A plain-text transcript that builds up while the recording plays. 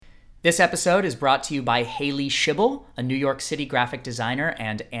This episode is brought to you by Haley Schibel, a New York City graphic designer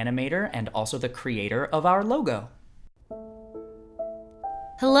and animator, and also the creator of our logo.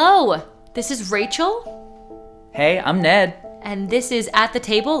 Hello, this is Rachel. Hey, I'm Ned. And this is At the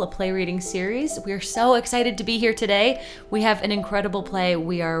Table, a play reading series. We are so excited to be here today. We have an incredible play.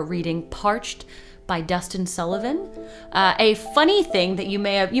 We are reading Parched by Dustin Sullivan. A funny thing that you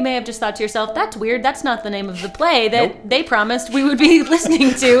may have just thought to yourself, that's weird, that's not the name of the play that They promised we would be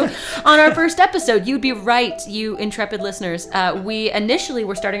listening to on our first episode. You'd be right, you intrepid listeners. We initially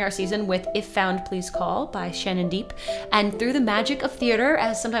were starting our season with If Found, Please Call by Shannon Deep, and through the magic of theater,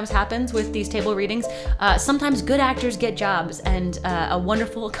 as sometimes happens with these table readings, sometimes good actors get jobs, and a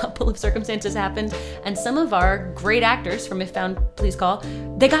wonderful couple of circumstances happened, and some of our great actors from If Found, Please Call,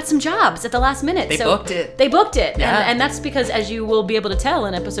 they got some jobs at the last minute. They booked it. Yeah. And that's because, as you will be able to tell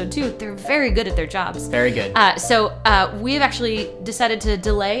in episode 2, they're very good at their jobs. Very good. So we've actually decided to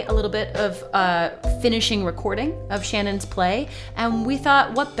delay a little bit of finishing recording of Shannon's play, and we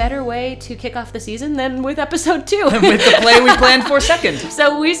thought, what better way to kick off the season than with episode 2? With the play we planned for second.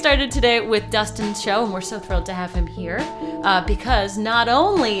 So we started today with Dustin's show, and we're so thrilled to have him here because not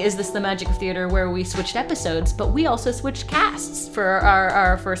only is this the magic of theater where we switched episodes, but we also switched casts for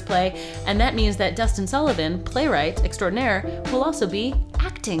our first play, and that means that Dustin Sullivan, playwright extraordinaire, will also be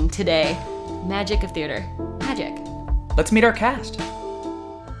acting today. Magic of theater. Magic. Let's meet our cast.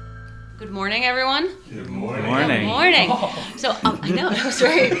 Good morning, everyone. Good morning. Good morning. So I know it was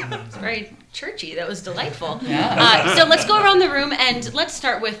very churchy. That was delightful. Yeah. So let's go around the room and let's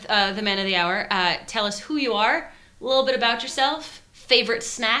start with the man of the hour. Tell us who you are, a little bit about yourself, favorite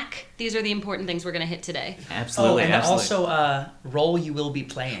snack. These are the important things we're going to hit today. Absolutely. And absolutely. also role you will be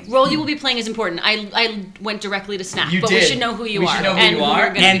playing. Role you will be playing is important. I went directly to snack, You but did. we should know who you are. We should know who and you are,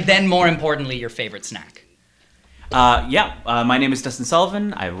 we're gonna and be- then more importantly, your favorite snack. My name is Dustin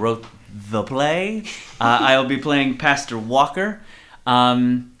Sullivan. I wrote the play. I'll be playing Pastor Walker.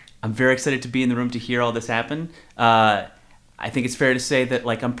 I'm very excited to be in the room to hear all this happen. I think it's fair to say that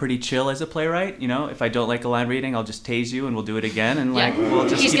I'm pretty chill as a playwright. You know, if I don't like a line reading, I'll just tase you and we'll do it again, and we'll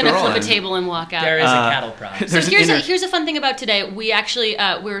just He's keep gonna it rolling. flip a table and walk out. There is a cattle prod. So There's an here's a fun thing about today. We actually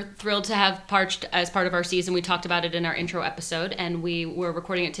we're thrilled to have Parched as part of our season. We talked about it in our intro episode, and we were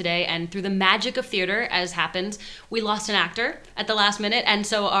recording it today. And through the magic of theater, as happens, we lost an actor at the last minute, and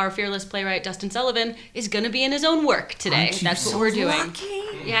so our fearless playwright Dustin Sullivan is going to be in his own work today. Aren't you That's what so we're doing. lucky?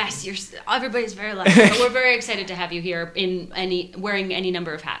 Yes, everybody's very lucky. But we're very excited to have you here wearing any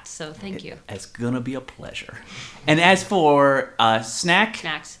number of hats. So thank you. It's gonna be a pleasure. And as for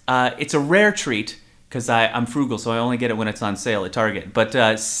Snacks. It's a rare treat because I'm frugal, so I only get it when it's on sale at Target.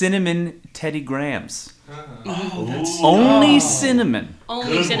 But cinnamon Teddy Grahams. Only cinnamon.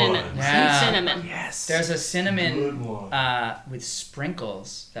 Only cinnamon. Yeah. Cinnamon. Yes. There's a cinnamon with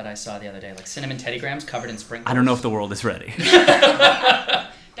sprinkles that I saw the other day, like cinnamon Teddy Grahams covered in sprinkles. I don't know if the world is ready.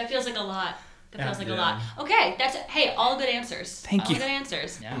 That feels like a lot. That feels like a lot. Okay, all good answers. Thank you. All good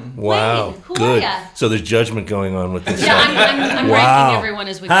answers. Yeah. Wow, Wayne, who good. are ya? So there's judgment going on with this. Yeah, I'm ranking everyone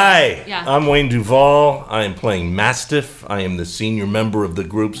as we go. Hi, Yeah. I'm Wayne Duvall. I am playing Mastiff. I am the senior member of the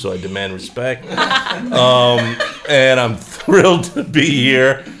group, so I demand respect. And I'm thrilled to be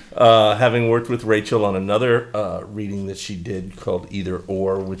here, having worked with Rachel on another reading that she did called Either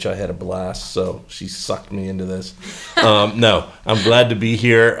Or, which I had a blast, so she sucked me into this. No, I'm glad to be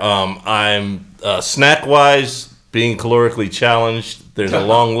here. I'm snack-wise being calorically challenged. There's a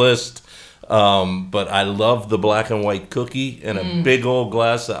long list. But I love the black and white cookie and a big old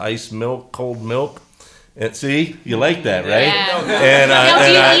glass of iced milk, cold milk. And see, you like that, right? Yeah. And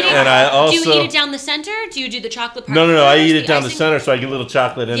Now, I also do you eat it down the center? Do you do the chocolate part? no. I first, eat it down the icing? center, so I get a little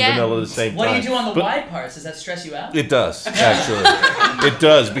chocolate and Yeah. vanilla at the same What do time. you do on the But wide parts? Does that stress you out? It does actually. It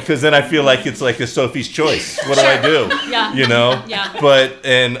does, because then I feel like it's like a Sophie's Choice. What do I do? Yeah. You know. Yeah.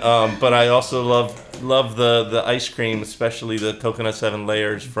 But I also love the ice cream, especially the coconut 7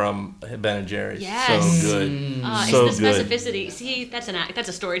 layers from Ben and Jerry's. Yes. So good. So It's the good. specificity. See, that's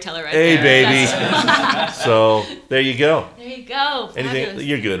a storyteller right Hey, there. baby. That's- So there you go. There you go. Anything? Fabulous.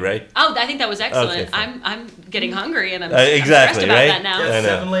 You're good, right? Oh, I think that was excellent. Okay, fine. I'm getting hungry and I'm Exactly, stressed about right? that now. I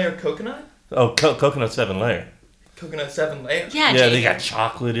know. 7-layer coconut? Oh, coconut 7 layer. Coconut 7 layers? Yeah, Yeah, Jake. they got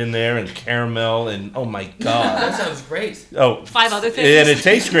chocolate in there and caramel and oh my That god. sounds great. Oh, 5 other things. and it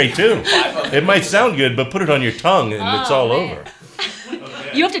tastes great too. It might sound good, but put it on your tongue and it's all man. over.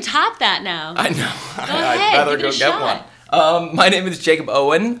 You have to top that now. I know. ahead, I'd rather give it go a get shot. one. My name is Jacob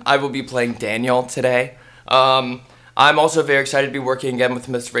Owen. I will be playing Daniel today. I'm also very excited to be working again with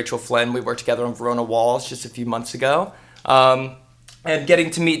Miss Rachel Flynn. We worked together on Verona Walls just a few months ago. And getting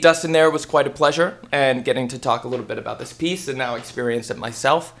to meet Dustin there was quite a pleasure, and getting to talk a little bit about this piece and now experience it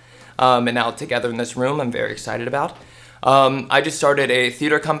myself. and now together in this room, I'm very excited about. I just started a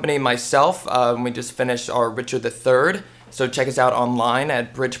theater company myself. We just finished our Richard III, so check us out online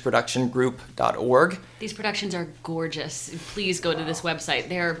at bridgeproductiongroup.org. These productions are gorgeous. Please go to this website.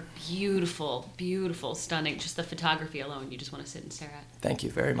 They're beautiful, beautiful, stunning. Just the photography alone, you just want to sit and stare at. Thank you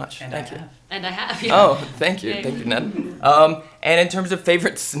very much. Thank you. And I have. Yeah. Oh, thank you. Thank you, Ned. And in terms of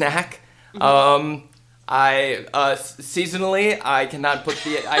favorite snack, seasonally, I cannot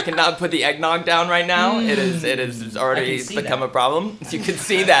put the eggnog down right now. It's already become a problem. You can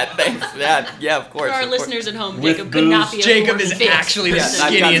see that. Thanks. Yeah, of course. For our of course. listeners at home, With Jacob could not be a Jacob more is fit actually the person.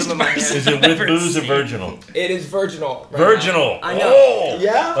 I've got skinniest some of my person. Is it with booze or virginal? It is virginal. Right Virginal. I know. Oh,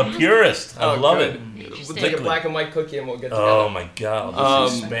 Yeah? a purist. I love good. it. We'll take a black and white cookie and we'll get together. Oh my God.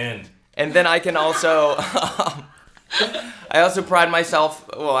 Let's expand. And then I can also, I also pride myself,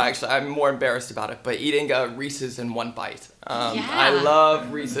 well actually I'm more embarrassed about it, but eating Reese's in one bite. I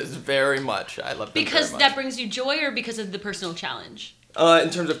love Reese's very much. I love them Because very much. that brings you joy, or because of the personal challenge? In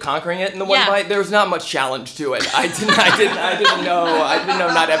terms of conquering it in the one Yeah. bite, there was not much challenge to it. I didn't know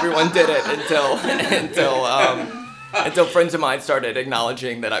not everyone did it until friends of mine started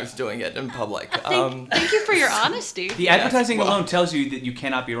acknowledging that I was doing it in public. Thank you for your honesty. The advertising alone tells you that you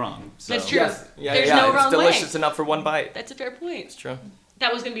cannot be wrong. So. That's true. Yes, yeah, There's yeah, no it's wrong delicious way. enough for one bite. That's a fair point. It's true.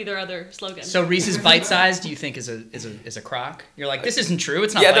 That was going to be their other slogan. So Reese's bite size, do you think is a crock? You're like, this isn't true.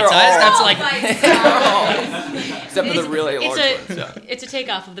 It's not Yeah, bite they're size. all- That's like Except for the really large ones. Yeah. It's a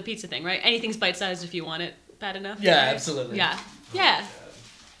takeoff of the pizza thing, right? Anything's bite-sized if you want it bad enough. Yeah, right? absolutely. Yeah. Yeah.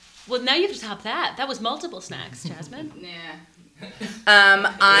 Well, now you have to top that. That was multiple snacks, Jasmine. Yeah.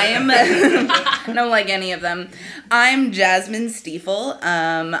 I am. I don't like any of them. I'm Jasmine Stiefel.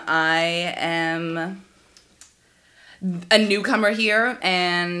 I am a newcomer here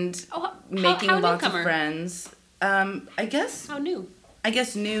and making how lots newcomer? of friends. I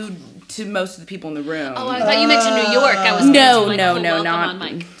guess new to most of the people in the room. Oh, I thought you mentioned New York. I was No, like, no, oh, no, welcome not- on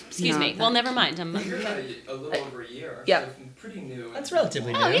mic. Excuse not me. that. Well, never mind. I'm A little over a year. Yep. So pretty new. That's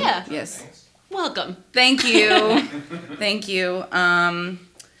relatively new. Oh yeah. Yes. Welcome. Thank you. Thank you.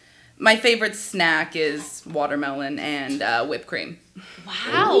 My favorite snack is watermelon and whipped cream.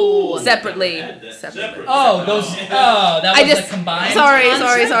 Wow. Separately. Oh, that was a combined. Sorry.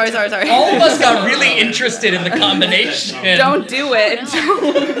 All of us got really interested in the combination. Don't do it.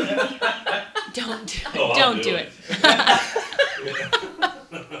 Don't do it.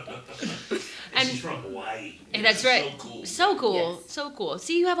 And She's from Hawaii. that's right. So cool. Yes. So cool.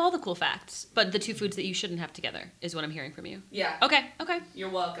 See, you have all the cool facts, but the two foods that you shouldn't have together is what I'm hearing from you. Yeah. Okay. You're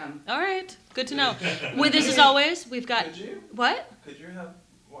welcome. All right. Good to know. With this, as always, we've got what? Could you have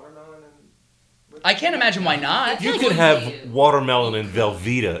watermelon and... I can't imagine why not. You could have watermelon and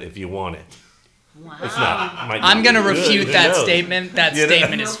Velveeta if you want it. Wow. It's not. Might I'm not gonna be good, refute who that knows? statement. That You know?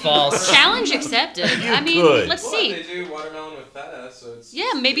 statement is false. Challenge accepted. I mean, could. let's Well, see. they do watermelon with feta, so it's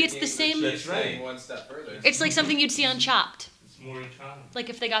Yeah, maybe it's the taking same- cheese thing one step further. It's like something you'd see on Chopped. It's more economy. Like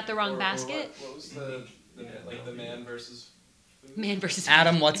if they got the wrong Or basket. what was the man versus food? Man versus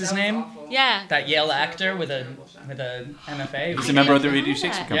Adam, what's his name? Yeah. That Yale actor with a MFA. He's a member of the I Radio didn't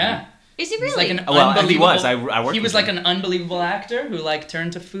 6 know company. Yeah. Is he He's really? like an Well, he unbelievable. was. I worked He with was like him. an unbelievable actor who like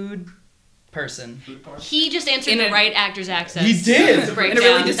turned to food person. He just answered In the a- right actor's accent. He did! In a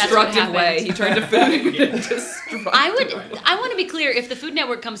really destructive way. He turned to food. I want to be clear. If the Food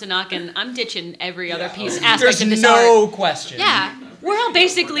Network comes a knocking, I'm ditching every other aspect There's of this no art. question. Yeah, we're all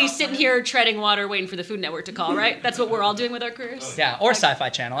basically sitting here treading water, waiting for the Food Network to call. Right? That's what we're all doing with our careers. Yeah, or Sci-Fi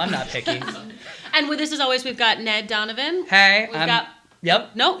Channel. I'm not picky. And with this, as always, we've got Ned Donovan. Hey, We've got.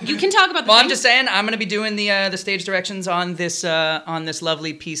 Yep. No, you can talk about the. Well, I'm thing. just saying I'm gonna be doing the stage directions on this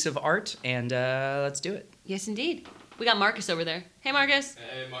lovely piece of art, and let's do it. Yes, indeed. We got Marcus over there. Hey, Marcus.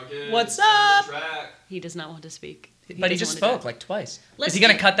 Hey, Marcus. What's on the up? track. He does not want to speak. But he doesn't just want to spoke like twice. Let's Is he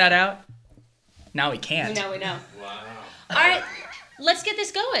gonna do- cut that out? Now he We can't. know. Wow. All right, let's get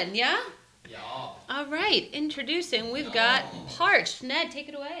this going. Yeah. Yeah. All right. Introducing, we've got Parched. Ned, take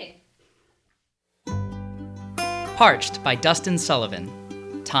it away. Parched by Dustin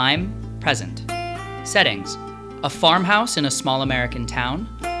Sullivan. Time, present. Settings: a farmhouse in a small American town,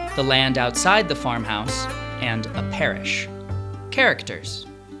 the land outside the farmhouse, and a parish. Characters: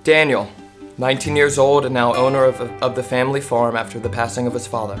 Daniel, 19 years old and now owner of the family farm after the passing of his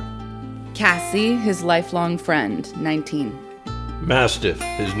father. Cassie, his lifelong friend, 19. Mastiff,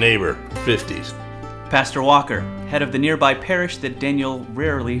 his neighbor, 50s. Pastor Walker, head of the nearby parish that Daniel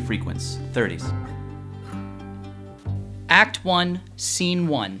rarely frequents, 30s. Act 1, Scene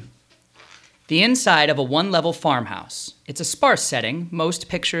 1. The inside of a one-level farmhouse. It's a sparse setting. Most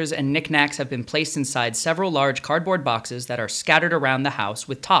pictures and knickknacks have been placed inside several large cardboard boxes that are scattered around the house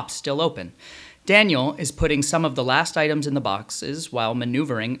with tops still open. Daniel is putting some of the last items in the boxes while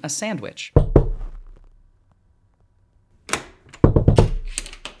maneuvering a sandwich.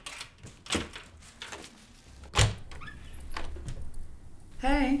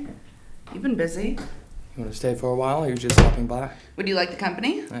 Hey, you've been busy. You want to stay for a while, or you just stopping by? Would you like the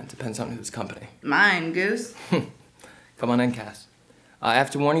company? It depends on whose company. Mine, Goose. Come on in, Cass. I have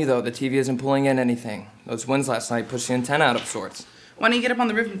to warn you, though, the TV isn't pulling in anything. Those winds last night pushed the antenna out of sorts. Why don't you get up on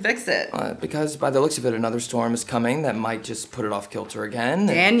the roof and fix it? Because by the looks of it, another storm is coming that might just put it off kilter again.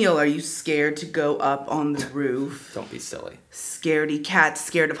 Daniel, are you scared to go up on the roof? Don't be silly. Scaredy cat,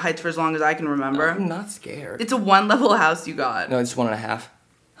 scared of heights for as long as I can remember. I'm not scared. It's a one-level house you got. No, it's 1.5.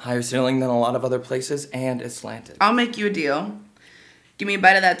 Higher ceiling than a lot of other places, and it's slanted. I'll make you a deal. Give me a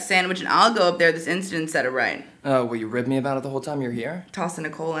bite of that sandwich and I'll go up there this instant and set it right. Will you rib me about it the whole time you're here? Toss in a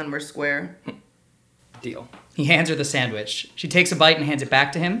coal and we're square. Deal. He hands her the sandwich. She takes a bite and hands it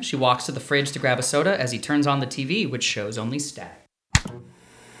back to him. She walks to the fridge to grab a soda as he turns on the TV, which shows only Stag.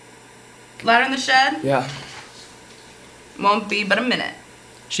 Ladder in the shed? Yeah. Won't be but a minute.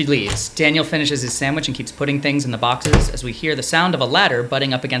 She leaves. Daniel finishes his sandwich and keeps putting things in the boxes as we hear the sound of a ladder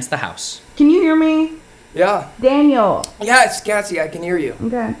butting up against the house. Can you hear me? Yeah. Daniel. Yeah, it's Cassie. I can hear you.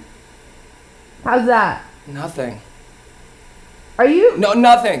 Okay. How's that? Nothing. Are you... No,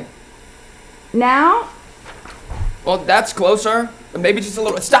 nothing. Now? Well, that's closer. Maybe just a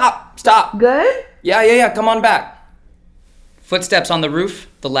little... Stop! Stop! Good? Yeah. Come on back. Footsteps on the roof,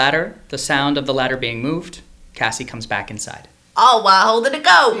 the ladder, the sound of the ladder being moved. Cassie comes back inside. Oh, while holding a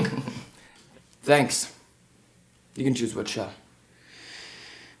Coke. Thanks. You can choose which show.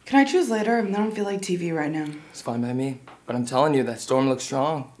 Can I choose later? I don't feel like TV right now. It's fine by me. But I'm telling you, that storm looks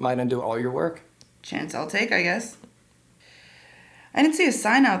strong. Might undo all your work. Chance I'll take, I guess. I didn't see a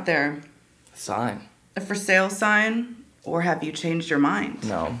sign out there. Sign? A for sale sign? Or have you changed your mind?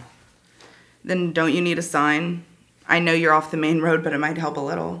 No. Then don't you need a sign? I know you're off the main road, but it might help a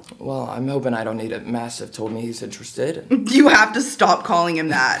little. Well, I'm hoping I don't need it. Mastiff told me he's interested. You have to stop calling him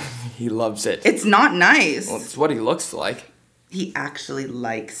that. He loves it. It's not nice. Well, it's what he looks like. He actually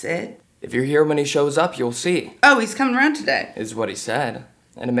likes it. If you're here when he shows up, you'll see. Oh, he's coming around today. Is what he said.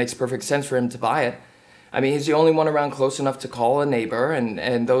 And it makes perfect sense for him to buy it. I mean, he's the only one around close enough to call a neighbor,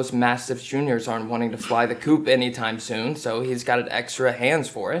 and those Mastiff Juniors aren't wanting to fly the coop anytime soon, so he's got extra hands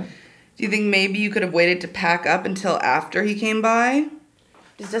for it. Do you think maybe you could have waited to pack up until after he came by?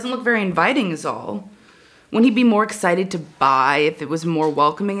 This doesn't look very inviting is all. Wouldn't he be more excited to buy if it was more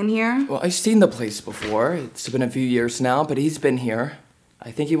welcoming in here? Well, I've seen the place before. It's been a few years now, but he's been here.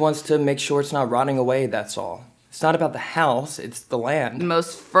 I think he wants to make sure it's not rotting away, that's all. It's not about the house, it's the land. The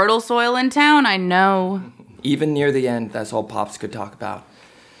most fertile soil in town, I know. Even near the end, that's all Pops could talk about.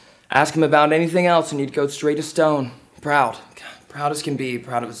 Ask him about anything else and he'd go straight to stone. Proud. Proud as can be.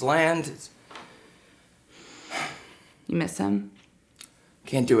 Proud of his land. You miss him?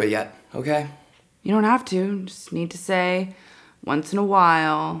 Can't do it yet, okay? You don't have to. Just need to say, once in a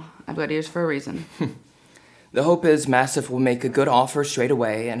while, I've got ears for a reason. The hope is Mastiff will make a good offer straight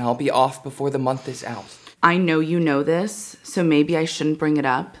away and I'll be off before the month is out. I know you know this, so maybe I shouldn't bring it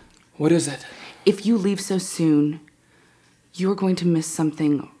up. What is it? If you leave so soon, you're going to miss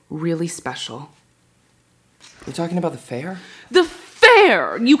something really special. You're talking about the fair? The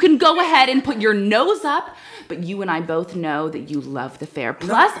fair! You can go ahead and put your nose up, but you and I both know that you love the fair.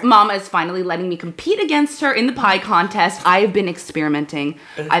 Plus, Mama is finally letting me compete against her in the pie contest. I have been experimenting.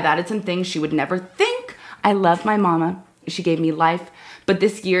 I've added some things she would never think. I love my mama. She gave me life. But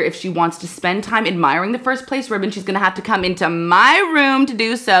this year, if she wants to spend time admiring the first place ribbon, she's going to have to come into my room to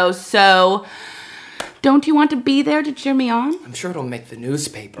do so. So, don't you want to be there to cheer me on? I'm sure it'll make the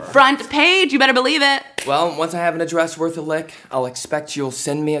newspaper. Front page, you better believe it. Well, once I have an address worth a lick, I'll expect you'll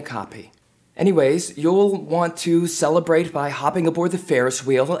send me a copy. Anyways, you'll want to celebrate by hopping aboard the Ferris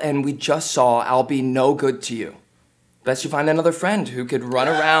wheel, and we just saw I'll be no good to you. Best you find another friend who could run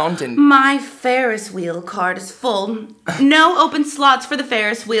around and... My Ferris wheel card is full. No open slots for the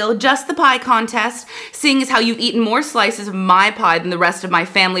Ferris wheel, just the pie contest, seeing as how you've eaten more slices of my pie than the rest of my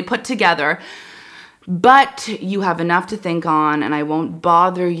family put together. But you have enough to think on, and I won't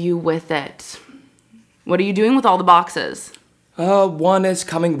bother you with it. What are you doing with all the boxes? One is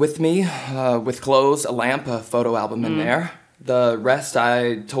coming with me, with clothes, a lamp, a photo album in there. The rest,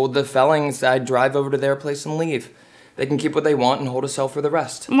 I told the Fellings I'd drive over to their place and leave. They can keep what they want and hold a sale for the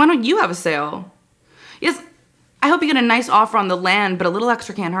rest. Why don't you have a sale? Yes, I hope you get a nice offer on the land, but a little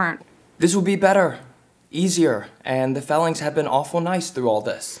extra can't hurt. This will be better, easier, and the Fellings have been awful nice through all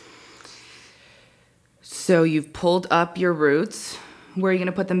this. So you've pulled up your roots. Where are you going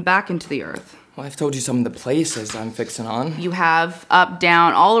to put them back into the earth? Well, I've told you some of the places I'm fixing on. You have, up,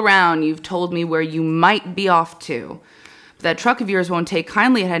 down, all around. You've told me where you might be off to. But that truck of yours won't take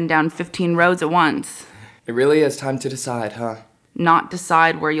kindly at heading down 15 roads at once. It really is time to decide, huh? Not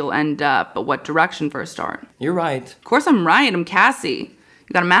decide where you'll end up, but what direction for a start. You're right. Of course I'm right. I'm Cassie.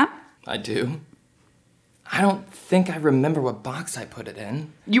 You got a map? I do. I don't think I remember what box I put it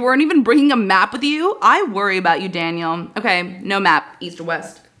in. You weren't even bringing a map with you? I worry about you, Daniel. Okay, no map. East or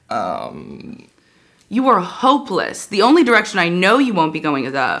west? You are hopeless. The only direction I know you won't be going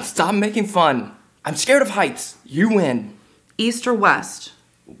is up. Stop making fun. I'm scared of heights. You win. East or west?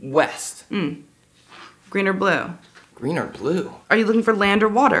 West. Green or blue? Green or blue? Are you looking for land or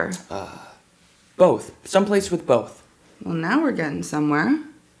water? Both. Someplace with both. Well, now we're getting somewhere.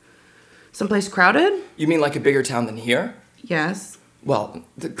 Someplace crowded? You mean like a bigger town than here? Yes. Well,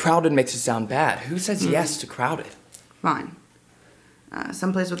 the crowded makes it sound bad. Who says yes to crowded? Fine.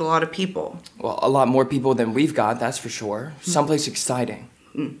 Someplace with a lot of people. Well, a lot more people than we've got, that's for sure. Someplace exciting.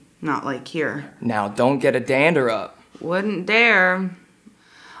 Not like here. Now, don't get a dander up. Wouldn't dare.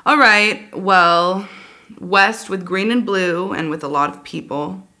 All right, well, west with green and blue and with a lot of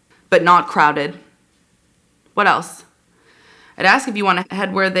people, but not crowded. What else? I'd ask if you want to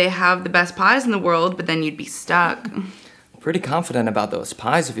head where they have the best pies in the world, but then you'd be stuck. Pretty confident about those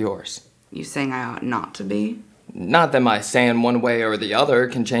pies of yours. You saying I ought not to be? Not that my saying one way or the other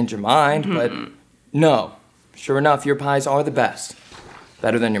can change your mind, but no. Sure enough, your pies are the best.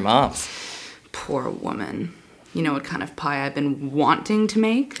 Better than your mom's. Poor woman. You know what kind of pie I've been wanting to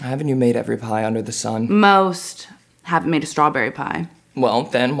make? Haven't you made every pie under the sun? Most. Haven't made a strawberry pie. Well,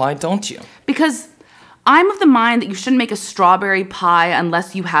 then why don't you? Because I'm of the mind that you shouldn't make a strawberry pie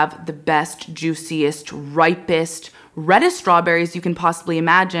unless you have the best, juiciest, ripest, reddest strawberries you can possibly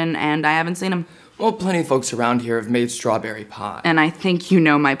imagine, and I haven't seen them. Well, plenty of folks around here have made strawberry pie. And I think you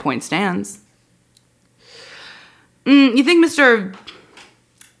know my point stands. You think Mr.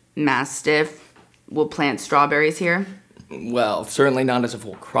 Mastiff will plant strawberries here? Well, certainly not as a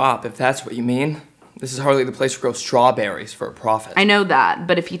full crop, if that's what you mean. This is hardly the place to grow strawberries for a profit. I know that,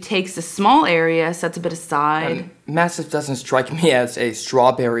 but if he takes a small area, sets a bit aside... Mastiff doesn't strike me as a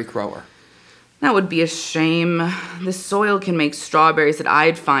strawberry grower. That would be a shame. The soil can make strawberries that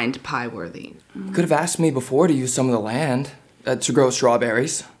I'd find pie-worthy. You could have asked me before to use some of the land to grow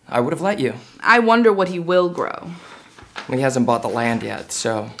strawberries. I would have let you. I wonder what he will grow. He hasn't bought the land yet,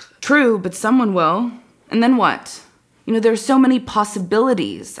 so... True, but someone will. And then what? You know, there's so many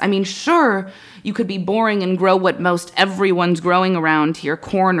possibilities. I mean, sure, you could be boring and grow what most everyone's growing around here,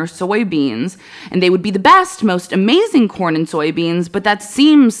 corn or soybeans, and they would be the best, most amazing corn and soybeans, but that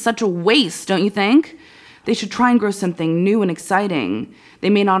seems such a waste, don't you think? They should try and grow something new and exciting.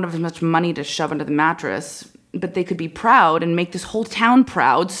 They may not have as much money to shove under the mattress, but they could be proud and make this whole town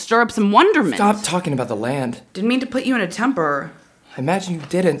proud, stir up some wonderment. Stop talking about the land. Didn't mean to put you in a temper. I imagine you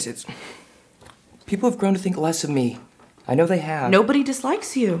didn't. People have grown to think less of me. I know they have. Nobody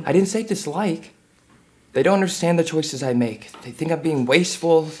dislikes you. I didn't say dislike. They don't understand the choices I make. They think I'm being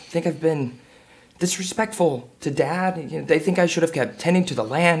wasteful, think I've been disrespectful to Dad. You know, they think I should have kept tending to the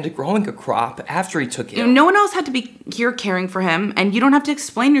land, growing a crop after he took it. No one else had to be here caring for him, and you don't have to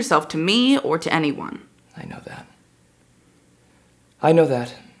explain yourself to me or to anyone. I know that. I know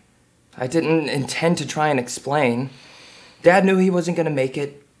that. I didn't intend to try and explain. Dad knew he wasn't going to make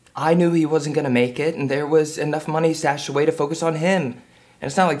it. I knew he wasn't going to make it, and there was enough money stashed away to focus on him. And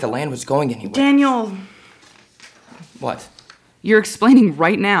it's not like the land was going anywhere. Daniel. What? You're explaining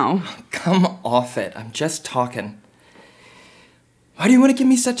right now. Come off it. I'm just talking. Why do you want to give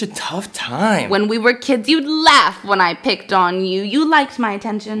me such a tough time? When we were kids, you'd laugh when I picked on you. You liked my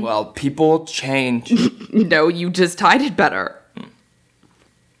attention. Well, people change. No, you just hide it better.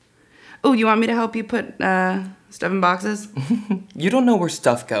 Oh, you want me to help you put stuff in boxes? You don't know where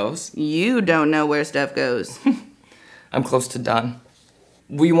stuff goes. You don't know where stuff goes. I'm close to done.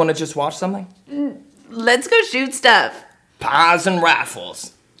 We want to just watch something? Let's go shoot stuff. Pies and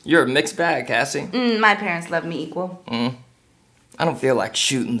raffles. You're a mixed bag, Cassie. My parents love me equal. I don't feel like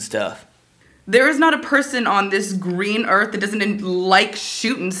shooting stuff. There is not a person on this green earth that doesn't like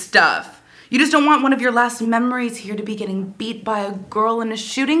shooting stuff. You just don't want one of your last memories here to be getting beat by a girl in a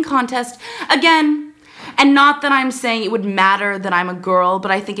shooting contest again. And not that I'm saying it would matter that I'm a girl,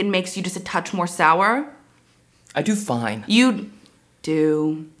 but I think it makes you just a touch more sour. I do fine. You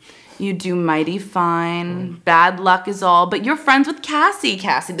do. You do mighty fine. Bad luck is all, but you're friends with Cassie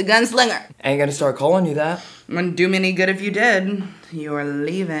the gunslinger. Ain't gonna start calling you that. Wouldn't do me any good if you did. You're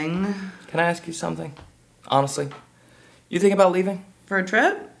leaving. Can I ask you something? Honestly. You think about leaving? For a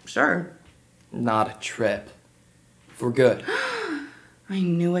trip? Sure. Not a trip. If we're good. I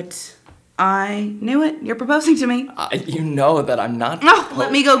knew it. I knew it. You're proposing to me. You know that I'm not. Oh,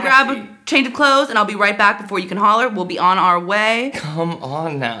 let me go grab a change of clothes and I'll be right back before you can holler. We'll be on our way. Come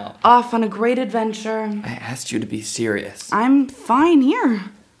on now. Off on a great adventure. I asked you to be serious. I'm fine here.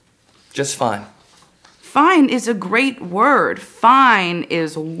 Just fine. Fine is a great word. Fine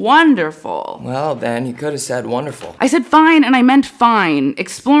is wonderful. Well, then, you could have said wonderful. I said fine and I meant fine.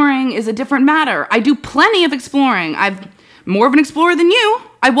 Exploring is a different matter. I do plenty of exploring. I'm more of an explorer than you.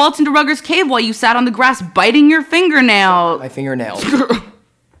 I waltzed into Rugger's cave while you sat on the grass biting your fingernail. My fingernails.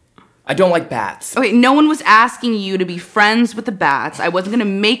 I don't like bats. Okay, no one was asking you to be friends with the bats. I wasn't gonna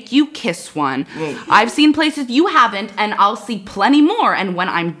make you kiss one. I've seen places you haven't, and I'll see plenty more. And when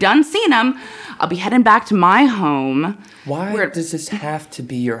I'm done seeing them, I'll be heading back to my home. Why does this have to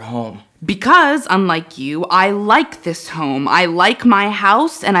be your home? Because, unlike you, I like this home. I like my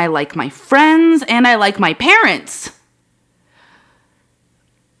house, and I like my friends, and I like my parents.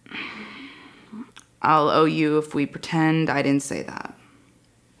 I'll owe you if we pretend I didn't say that.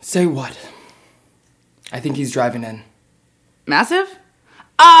 Say what? I think he's driving in. Massive?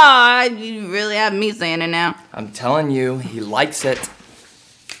 Ah, you really have me saying it now. I'm telling you, he likes it.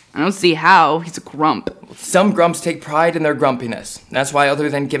 I don't see how. He's a grump. Some grumps take pride in their grumpiness. That's why, other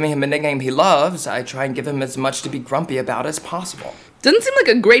than giving him a nickname he loves, I try and give him as much to be grumpy about as possible. Doesn't seem like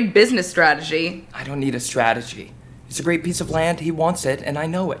a great business strategy. I don't need a strategy. It's a great piece of land, he wants it, and I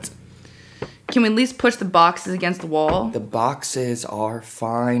know it. Can we at least push the boxes against the wall? The boxes are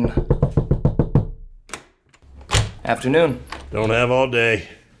fine. Afternoon. Don't have all day.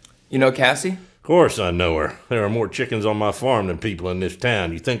 You know Cassie? Of course I know her. There are more chickens on my farm than people in this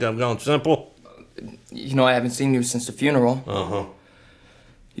town. You think I've gone simple? You know I haven't seen you since the funeral. Uh-huh.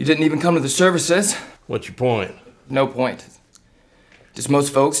 You didn't even come to the services. What's your point? No point. Just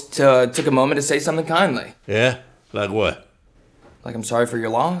most folks took a moment to say something kindly. Yeah? Like what? Like I'm sorry for your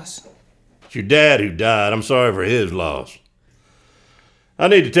loss. It's your dad who died. I'm sorry for his loss. I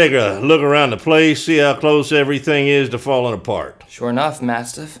need to take a look around the place, see how close everything is to falling apart. Sure enough,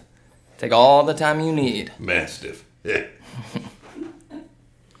 Mastiff. Take all the time you need. Mastiff. Yeah.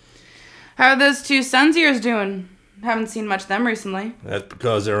 How are those two sons of yours doing? Haven't seen much of them recently. That's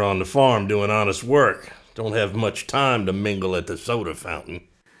because they're on the farm doing honest work. Don't have much time to mingle at the soda fountain.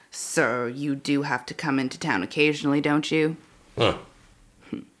 So you do have to come into town occasionally, don't you? Huh.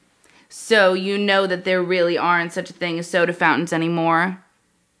 So you know that there really aren't such a thing as soda fountains anymore?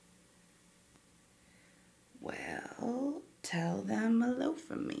 Well, tell them hello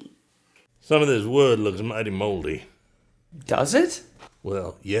from me. Some of this wood looks mighty moldy. Does it?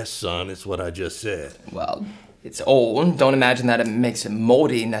 Well, yes, son, it's what I just said. Well, it's old. Don't imagine that it makes it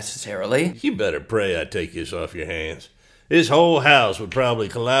moldy necessarily. You better pray I take this off your hands. This whole house would probably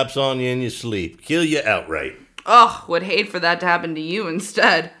collapse on you in your sleep, kill you outright. Ugh, would hate for that to happen to you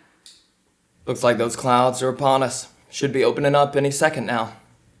instead. Looks like those clouds are upon us. Should be opening up any second now.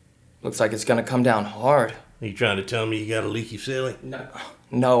 Looks like it's gonna come down hard. Are you trying to tell me you got a leaky ceiling?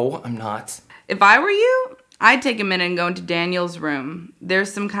 No, I'm not. If I were you, I'd take a minute and go into Daniel's room.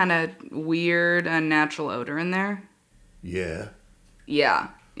 There's some kind of weird, unnatural odor in there. Yeah. Yeah.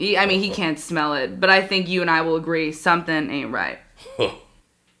 He can't smell it, but I think you and I will agree something ain't right.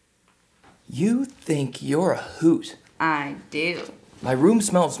 You think you're a hoot. I do. My room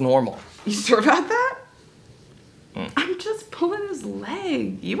smells normal. You sure about that? I'm just pulling his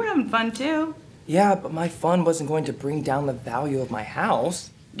leg. You were having fun too. Yeah, but my fun wasn't going to bring down the value of my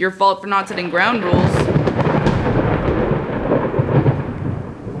house. Your fault for not setting ground rules.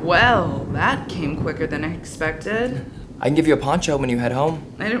 Well, that came quicker than I expected. I can give you a poncho when you head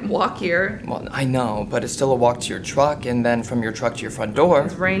home. I didn't walk here. Well, I know, but it's still a walk to your truck, and then from your truck to your front door.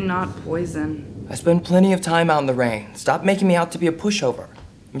 It's rain, not poison. I spend plenty of time out in the rain. Stop making me out to be a pushover.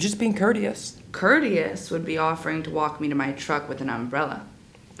 I'm just being courteous. Courteous would be offering to walk me to my truck with an umbrella.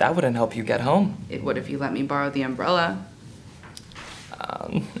 That wouldn't help you get home. It would if you let me borrow the umbrella.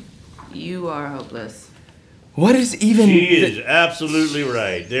 You are hopeless. What is even... She is absolutely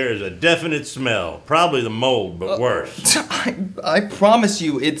right. There is a definite smell. Probably the mold, but worse. I promise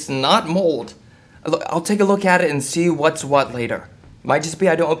you, it's not mold. I'll take a look at it and see what's what later. Might just be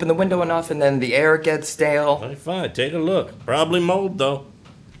I don't open the window enough and then the air gets stale. All right, fine, take a look. Probably mold, though.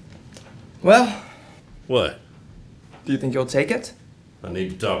 Well, What? do you think you'll take it? I need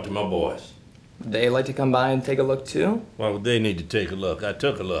to talk to my boys. They like to come by and take a look too? Why would they need to take a look? I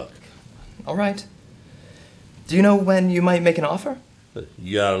took a look. All right. Do you know when you might make an offer?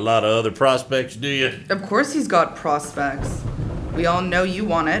 You got a lot of other prospects, do you? Of course he's got prospects. We all know you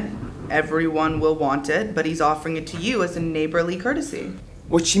want it. Everyone will want it, but he's offering it to you as a neighborly courtesy.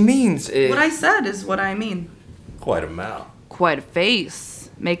 What she means is... What I said is what I mean. Quite a mouth. Quite a face.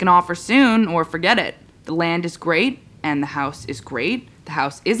 Make an offer soon or forget it. The land is great and the house is great. The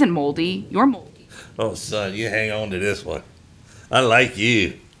house isn't moldy. You're moldy. Oh, son, you hang on to this one. I like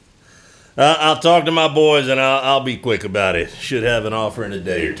you. I'll talk to my boys and I'll be quick about it. Should have an offer in a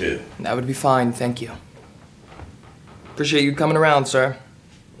day or two. That would be fine, thank you. Appreciate you coming around, sir.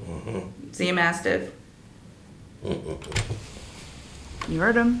 See you, Mastiff. You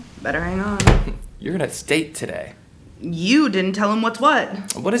heard him. Better hang on. You're in a state today. You didn't tell him what's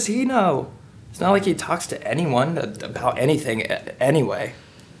what. What does he know? It's not like he talks to anyone about anything anyway.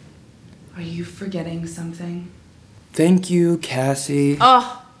 Are you forgetting something? Thank you, Cassie.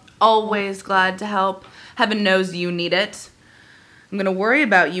 Oh, always glad to help. Heaven knows you need it. I'm gonna worry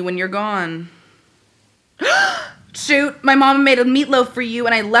about you when you're gone. Shoot, my mama made a meatloaf for you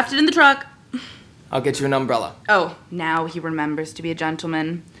and I left it in the truck. I'll get you an umbrella. Oh, now he remembers to be a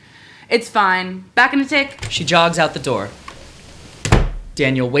gentleman. It's fine. Back in a tick. She jogs out the door.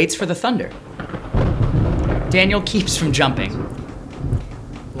 Daniel waits for the thunder. Daniel keeps from jumping.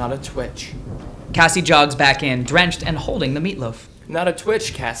 Not a twitch. Cassie jogs back in, drenched and holding the meatloaf. Not a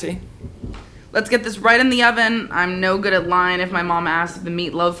twitch, Cassie. Let's get this right in the oven. I'm no good at lying if my mom asks if the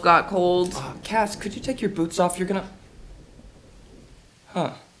meatloaf got cold. Cass, could you take your boots off? You're gonna...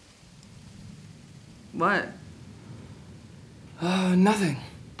 Huh. What? Nothing.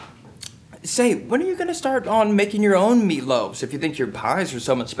 Say, when are you gonna start on making your own meatloaves if you think your pies are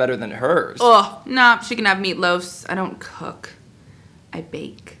so much better than hers? Oh, nah, she can have meatloafs. I don't cook. I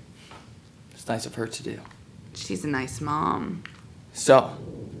bake. It's nice of her to do. She's a nice mom. So,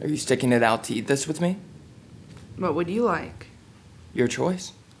 are you sticking it out to eat this with me? What would you like? Your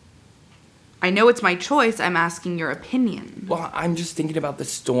choice. I know it's my choice. I'm asking your opinion. Well, I'm just thinking about the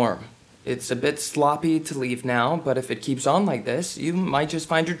storm. It's a bit sloppy to leave now, but if it keeps on like this, you might just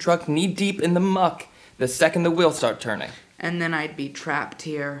find your truck knee-deep in the muck the second the wheels start turning. And then I'd be trapped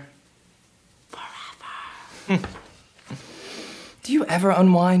here. Forever. Do you ever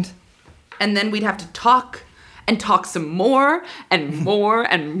unwind? And then we'd have to talk and talk some more and more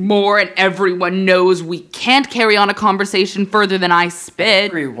and more, and everyone knows we can't carry on a conversation further than I spit.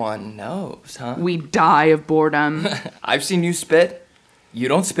 Everyone knows, huh? We die of boredom. I've seen you spit. You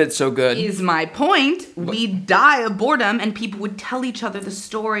don't spit so good. Is my point. We die of boredom, and people would tell each other the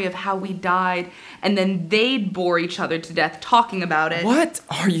story of how we died, and then they'd bore each other to death talking about it. What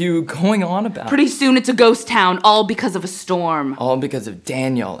are you going on about? Pretty soon it's a ghost town, all because of a storm. All because of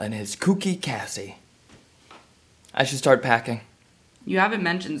Daniel and his kooky Cassie. I should start packing. You haven't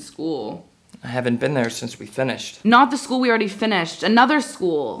mentioned school. I haven't been there since we finished. Not the school we already finished. Another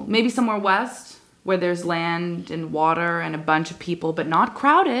school. Maybe somewhere west, where there's land and water and a bunch of people, but not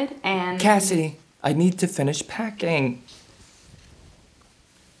crowded, and... Cassie, I need to finish packing.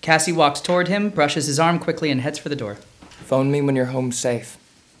 Cassie walks toward him, brushes his arm quickly, and heads for the door. Phone me when you're home safe.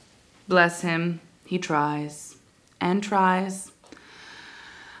 Bless him. He tries. And tries.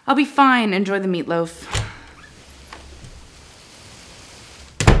 I'll be fine. Enjoy the meatloaf.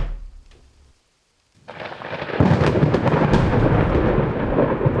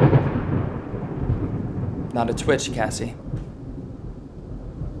 Not a twitch, Cassie.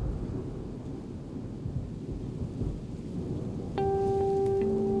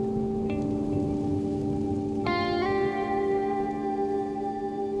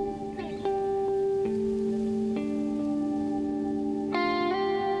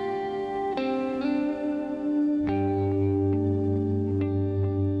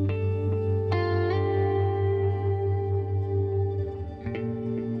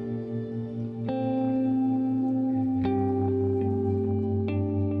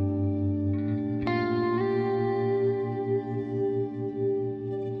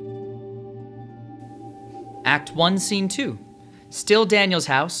 Act 1, Scene 2. Still Daniel's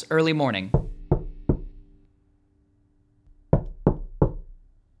house, early morning.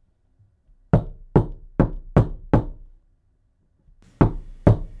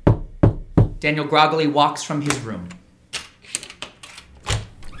 Daniel groggily walks from his room.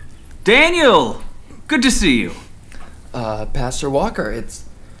 Daniel! Good to see you. Pastor Walker, it's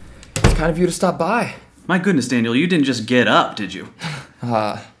kind of you to stop by. My goodness, Daniel, you didn't just get up, did you?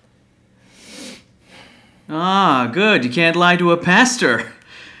 Good. You can't lie to a pastor.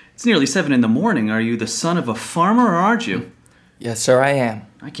 It's nearly 7 a.m. Are you the son of a farmer, or aren't you? Yes, sir, I am.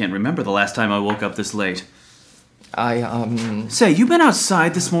 I can't remember the last time I woke up this late. Say, you been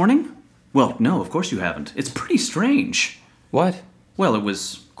outside this morning? Well, no, of course you haven't. It's pretty strange. What? Well, it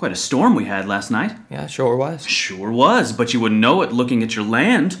was quite a storm we had last night. Yeah, sure was. Sure was, but you wouldn't know it looking at your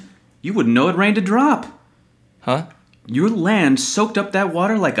land. You wouldn't know it rained a drop. Huh? Your land soaked up that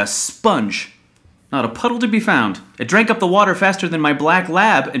water like a sponge. Not a puddle to be found. It drank up the water faster than my black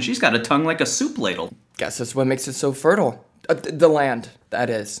lab, and she's got a tongue like a soup ladle. Guess that's what makes it so fertile. The land, that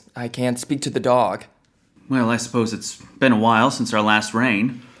is. I can't speak to the dog. Well, I suppose it's been a while since our last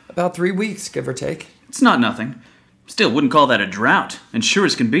rain. About 3 weeks, give or take. It's not nothing. Still, wouldn't call that a drought. And sure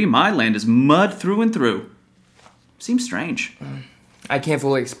as can be, my land is mud through and through. Seems strange. I can't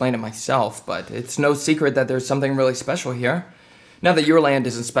fully explain it myself, but it's no secret that there's something really special here. Now that your land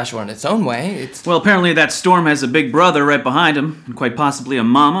isn't special in its own way, it's... Well, apparently that storm has a big brother right behind him, and quite possibly a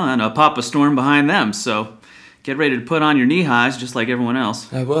mama and a papa storm behind them, so get ready to put on your knee highs just like everyone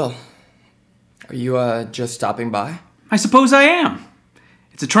else. I will. Are you, just stopping by? I suppose I am.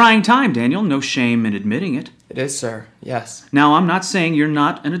 It's a trying time, Daniel. No shame in admitting it. It is, sir. Yes. Now, I'm not saying you're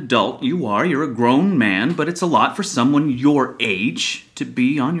not an adult. You are. You're a grown man, but it's a lot for someone your age to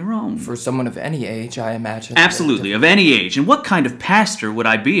be on your own. For someone of any age, I imagine. Absolutely, of any age. And what kind of pastor would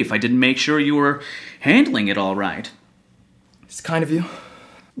I be if I didn't make sure you were handling it all right? It's kind of you.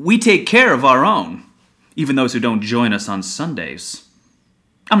 We take care of our own, even those who don't join us on Sundays.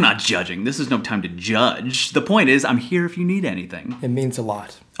 I'm not judging. This is no time to judge. The point is, I'm here if you need anything. It means a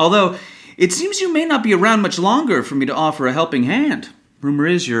lot. Although, it seems you may not be around much longer for me to offer a helping hand. Rumor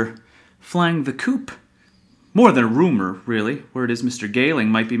is you're flying the coop. More than a rumor, really. Word is Mr. Galing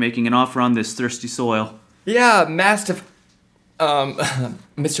might be making an offer on this thirsty soil. Yeah, Mastiff...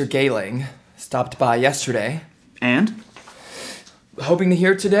 Mr. Galing stopped by yesterday. And? Hoping to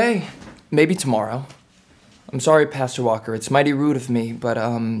hear today. Maybe tomorrow. I'm sorry, Pastor Walker. It's mighty rude of me, but,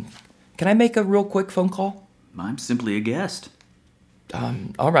 can I make a real quick phone call? I'm simply a guest.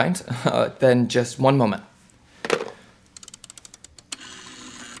 All right. Then just one moment.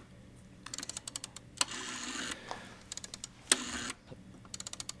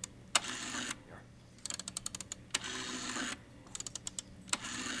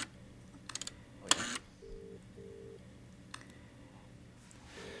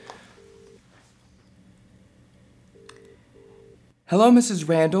 Hello, Mrs.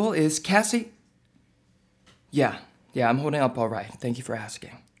 Randall. Is Cassie... Yeah, I'm holding up all right. Thank you for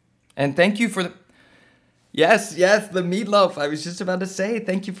asking. And thank you for the... Yes, the meatloaf. I was just about to say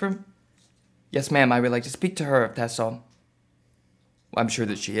thank you for... Yes, ma'am, I would like to speak to her, if that's all. I'm sure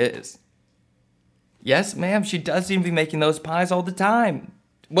that she is. Yes, ma'am, she does seem to be making those pies all the time.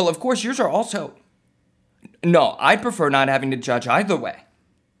 Well, of course, yours are also... No, I'd prefer not having to judge either way.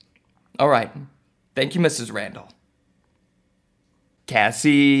 All right. Thank you, Mrs. Randall.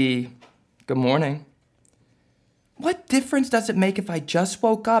 Cassie, good morning. What difference does it make if I just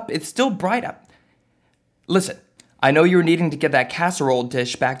woke up? It's still bright up. Listen, I know you were needing to get that casserole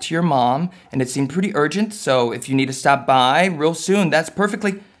dish back to your mom, and it seemed pretty urgent, so if you need to stop by real soon, that's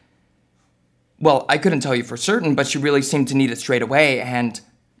perfectly... Well, I couldn't tell you for certain, but she really seemed to need it straight away, and...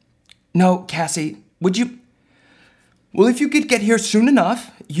 No, Cassie, would you... Well, if you could get here soon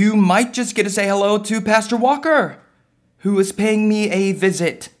enough, you might just get to say hello to Pastor Walker, who is paying me a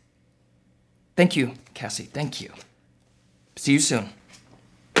visit. Thank you, Cassie. Thank you. See you soon.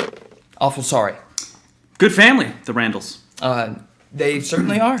 Awful sorry. Good family, the Randalls. They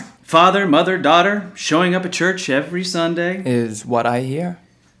certainly are. Father, mother, daughter, showing up at church every Sunday. Is what I hear.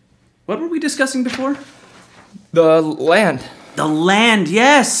 What were we discussing before? The land. The land,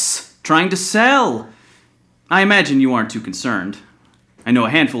 yes! Trying to sell. I imagine you aren't too concerned. I know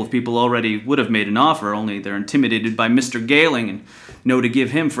a handful of people already would have made an offer, only they're intimidated by Mr. Galing and know to give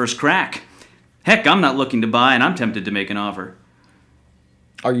him first crack. Heck, I'm not looking to buy, and I'm tempted to make an offer.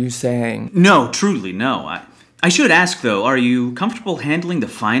 Are you saying... No, truly, no. I should ask, though, are you comfortable handling the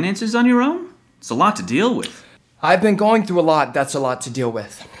finances on your own? It's a lot to deal with. I've been going through a lot. That's a lot to deal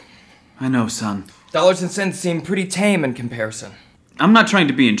with. I know, son. Dollars and cents seem pretty tame in comparison. I'm not trying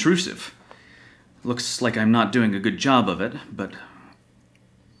to be intrusive. Looks like I'm not doing a good job of it, but...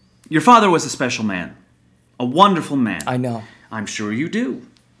 Your father was a special man. A wonderful man. I know. I'm sure you do.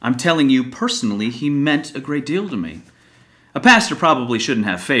 I'm telling you personally, he meant a great deal to me. A pastor probably shouldn't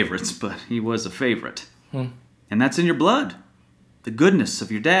have favorites, but he was a favorite. And that's in your blood. The goodness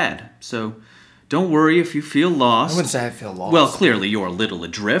of your dad. So don't worry if you feel lost. I wouldn't say I feel lost. Well, clearly you're a little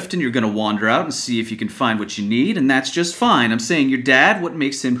adrift, and you're going to wander out and see if you can find what you need, and that's just fine. I'm saying your dad, what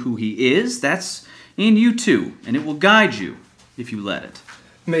makes him who he is, that's in you too, and it will guide you if you let it.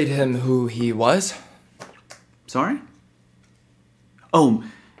 Made him who he was? Sorry? Oh,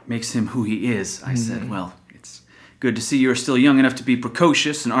 makes him who he is, I said. Well, it's good to see you're still young enough to be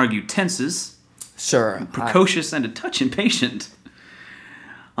precocious and argue tenses. Sir, Precocious and a touch impatient.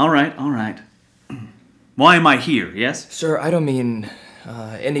 All right. Why am I here, yes? Sir, I don't mean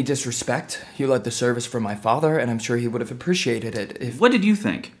any disrespect. You led the service for my father, and I'm sure he would have appreciated it if... What did you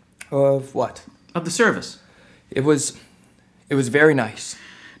think Of what? of the service? It was very nice.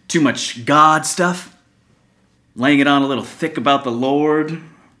 Too much God stuff? Laying it on a little thick about the Lord?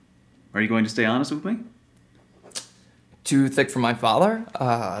 Are you going to stay honest with me? Too thick for my father?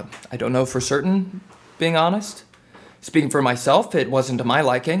 I don't know for certain, being honest. Speaking for myself, it wasn't to my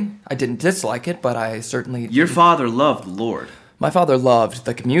liking. I didn't dislike it, but I certainly... Your father loved the Lord. My father loved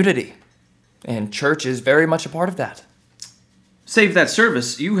the community, and church is very much a part of that. Save that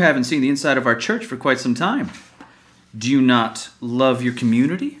service, you haven't seen the inside of our church for quite some time. Do you not love your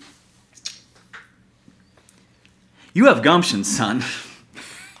community? You have gumption, son.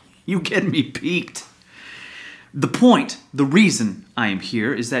 You get me peaked. The point, the reason I am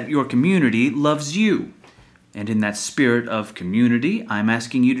here is that your community loves you. And in that spirit of community, I'm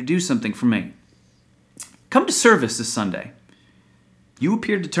asking you to do something for me. Come to service this Sunday. You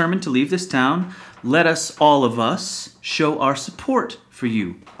appear determined to leave this town. Let us, all of us, show our support for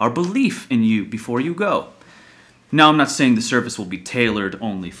you, our belief in you before you go. Now, I'm not saying the service will be tailored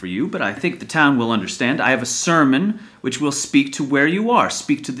only for you, but I think the town will understand. I have a sermon which will speak to where you are,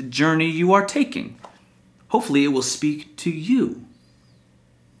 speak to the journey you are taking. Hopefully, it will speak to you.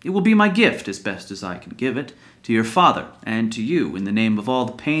 It will be my gift, as best as I can give it, to your father and to you in the name of all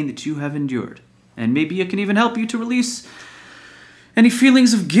the pain that you have endured. And maybe it can even help you to release any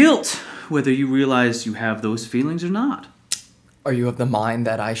feelings of guilt, whether you realize you have those feelings or not. Are you of the mind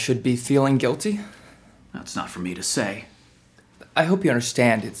that I should be feeling guilty? That's not for me to say. I hope you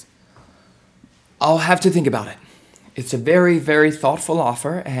understand. I'll have to think about it. It's a very, very thoughtful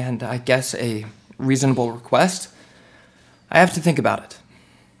offer, and I guess a reasonable request. I have to think about it.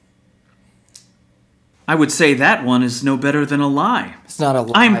 I would say that one is no better than a lie. It's not a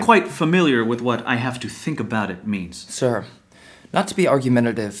lie. I am quite familiar with what I have to think about it means. Sir, not to be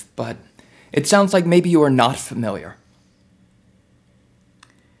argumentative, but it sounds like maybe you are not familiar.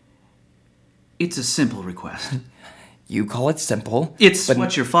 It's a simple request. You call it simple. It's but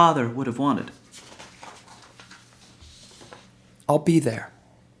what your father would have wanted. I'll be there.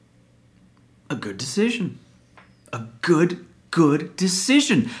 A good decision. A good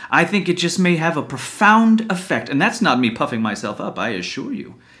decision. I think it just may have a profound effect. And that's not me puffing myself up, I assure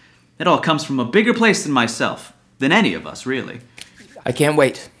you. It all comes from a bigger place than myself. Than any of us, really. I can't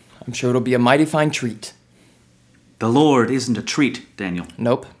wait. I'm sure it'll be a mighty fine treat. The Lord isn't a treat, Daniel.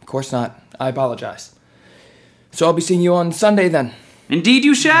 Nope, of course not. I apologize. So I'll be seeing you on Sunday then. Indeed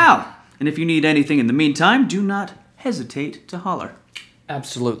you shall. And if you need anything in the meantime, do not hesitate to holler.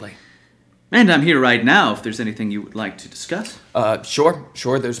 Absolutely. And I'm here right now if there's anything you would like to discuss.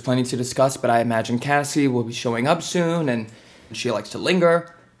 Sure, there's plenty to discuss, but I imagine Cassie will be showing up soon, and she likes to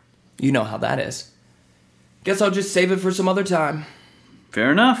linger. You know how that is. Guess I'll just save it for some other time.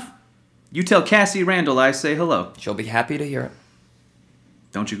 Fair enough. You tell Cassie Randall I say hello. She'll be happy to hear it.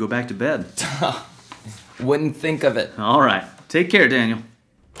 Don't you go back to bed. Wouldn't think of it. All right. Take care, Daniel.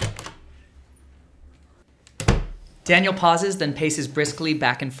 Daniel pauses, then paces briskly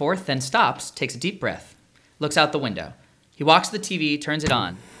back and forth, then stops, takes a deep breath, looks out the window. He walks to the TV, turns it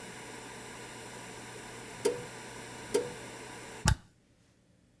on.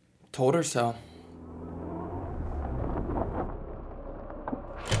 Told her so.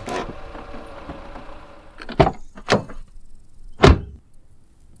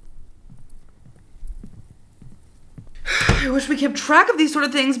 I wish we kept track of these sort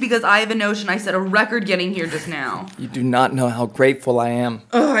of things because I have a notion I set a record getting here just now. You do not know how grateful I am.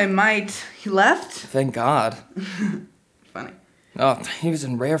 Oh, I might. He left? Thank God. Funny. Oh, he was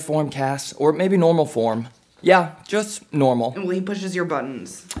in rare form, Cass. Or maybe normal form. Yeah, just normal. Well, he pushes your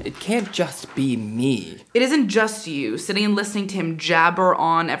buttons. It can't just be me. It isn't just you. Sitting and listening to him jabber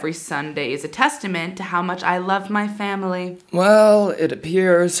on every Sunday is a testament to how much I love my family. Well, it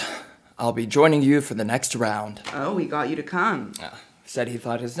appears I'll be joining you for the next round. Oh, he got you to come. Said he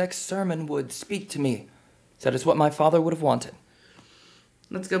thought his next sermon would speak to me. Said it's what my father would have wanted.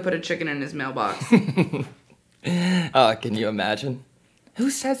 Let's go put a chicken in his mailbox. Can you imagine? Who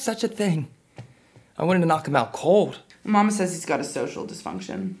said such a thing? I wanted to knock him out cold. Mama says he's got a social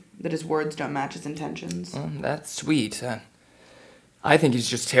dysfunction, that his words don't match his intentions. That's sweet. I think he's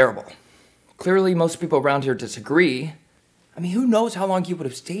just terrible. Clearly, most people around here disagree. I mean, who knows how long you would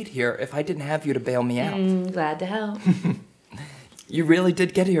have stayed here if I didn't have you to bail me out. Glad to help. You really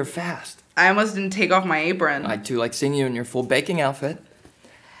did get here fast. I almost didn't take off my apron. I do like seeing you in your full baking outfit.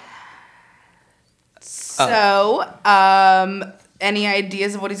 So, any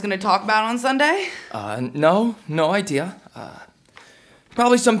ideas of what he's going to talk about on Sunday? No idea.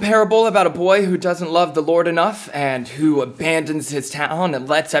 Probably some parable about a boy who doesn't love the Lord enough and who abandons his town and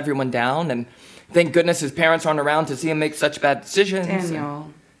lets everyone down, and thank goodness his parents aren't around to see him make such bad decisions.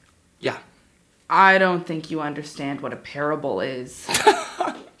 Daniel, Yeah. I don't think you understand what a parable is.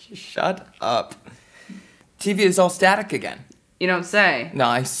 Shut up. TV is all static again. You don't say. No,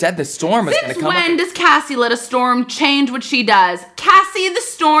 I said the storm was gonna Since come. when does Cassie let a storm change what she does? Cassie the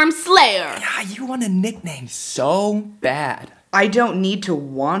Storm Slayer. Ah, you want a nickname so bad. I don't need to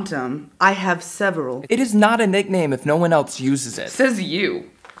want them. I have several. It is not a nickname if no one else uses it. Says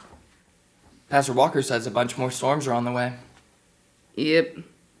you. Pastor Walker says a bunch more storms are on the way. Yep.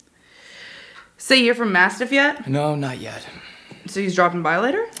 Say you're from Mastiff yet? No, not yet. So he's dropping by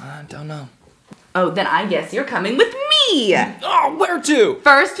later? I don't know. Oh, then I guess you're coming with me. Oh, where to?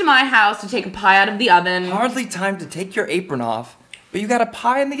 First to my house to take a pie out of the oven. Hardly time to take your apron off, but you got a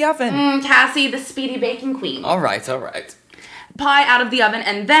pie in the oven. Cassie, the speedy bacon queen. All right, all right. Pie out of the oven,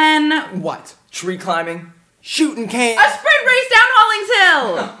 and then What? Tree climbing? Shooting cane? a sprint race down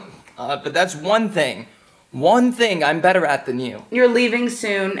Hollings Hill. But that's one thing. One thing I'm better at than you. You're leaving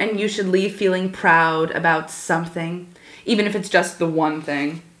soon, and you should leave feeling proud about something, even if it's just the one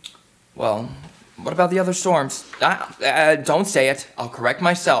thing. Well, what about the other storms? Don't say it. I'll correct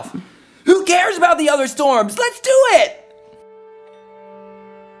myself. Who cares about the other storms? Let's do it!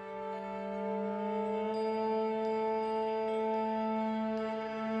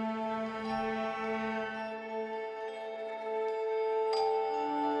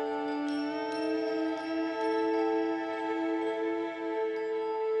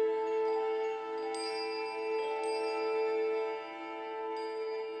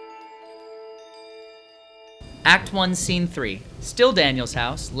 Act 1, Scene 3. Still Daniel's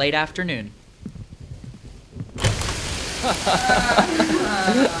house, late afternoon.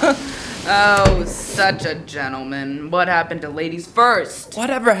 Oh, such a gentleman. What happened to ladies first?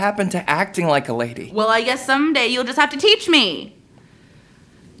 Whatever happened to acting like a lady? Well, I guess someday you'll just have to teach me.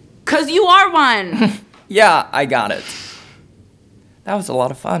 'Cause you are one. Yeah, I got it. That was a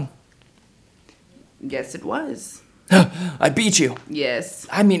lot of fun. Yes, it was. I beat you. Yes.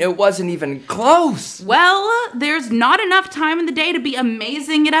 I mean, it wasn't even close. Well, there's not enough time in the day to be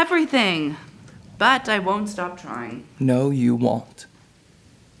amazing at everything. But I won't stop trying. No, you won't.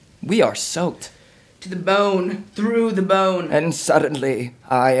 We are soaked. To the bone, through the bone. And suddenly,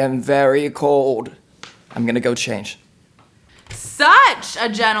 I am very cold. I'm gonna go change. Such a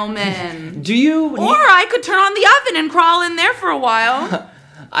gentleman. Do you? Or I could turn on the oven and crawl in there for a while.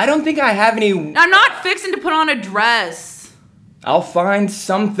 I don't think I have any. I'm not fixing to put on a dress. I'll find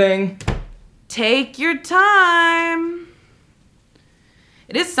something. Take your time.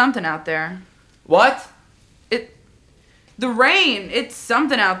 It is something out there. What? The rain, it's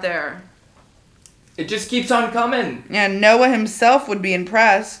something out there. It just keeps on coming. Yeah, Noah himself would be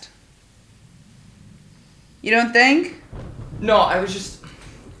impressed. You don't think? No, I was just.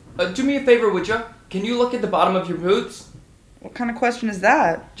 Do me a favor, would you? Can you look at the bottom of your boots? What kind of question is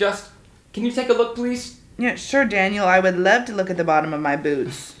that? Just. Can you take a look, please? Yeah, sure, Daniel. I would love to look at the bottom of my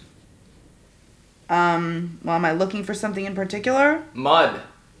boots. Well, am I looking for something in particular? Mud.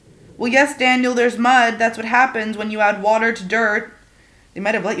 Well, yes, Daniel, there's mud. That's what happens when you add water to dirt. They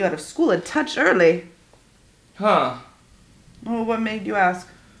might have let you out of school a touch early. Huh. Oh, what made you ask?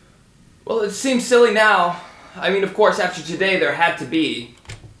 Well, it seems silly now. I mean, of course, after today, there had to be.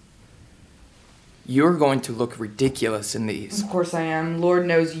 You're going to look ridiculous in these. Of course I am. Lord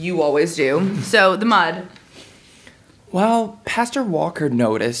knows you always do. So, the mud. Well, Pastor Walker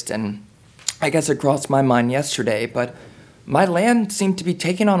noticed, and I guess it crossed my mind yesterday, but my land seemed to be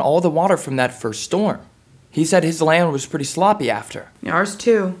taking on all the water from that first storm. He said his land was pretty sloppy after. Yeah, ours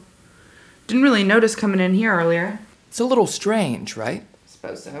too. Didn't really notice coming in here earlier. It's a little strange, right?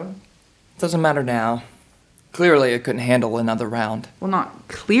 Suppose so. Doesn't matter now. Clearly, it couldn't handle another round. Well, not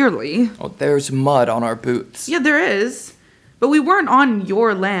clearly. Oh, there's mud on our boots. Yeah, there is. But we weren't on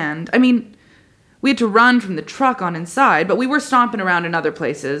your land. I mean, we had to run from the truck on inside, but we were stomping around in other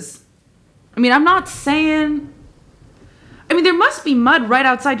places. I mean, I'm not saying... I mean, there must be mud right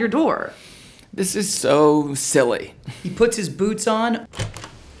outside your door. This is so silly. He puts his boots on.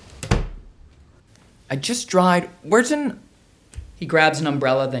 I just dried. Where's an... He grabs an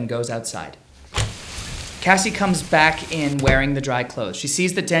umbrella, then goes outside. Cassie comes back in wearing the dry clothes. She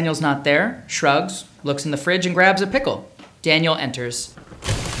sees that Daniel's not there, shrugs, looks in the fridge, and grabs a pickle. Daniel enters.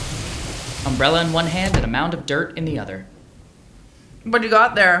 Umbrella in one hand and a mound of dirt in the other. What you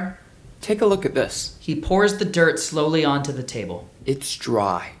got there? Take a look at this. He pours the dirt slowly onto the table. It's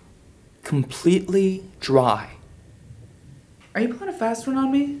dry. Completely dry. Are you pulling a fast one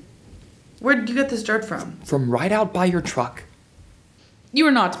on me? Where did you get this dirt from? From right out by your truck. You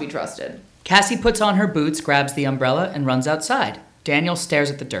are not to be trusted. Cassie puts on her boots, grabs the umbrella, and runs outside. Daniel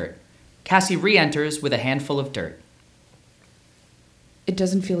stares at the dirt. Cassie re-enters with a handful of dirt. It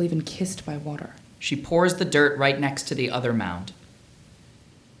doesn't feel even kissed by water. She pours the dirt right next to the other mound.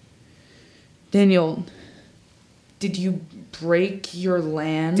 Daniel, did you break your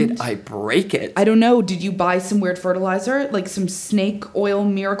land? Did I break it? I don't know. Did you buy some weird fertilizer? Like some snake oil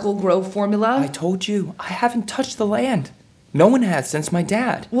miracle grow formula? I told you, I haven't touched the land. No one has since my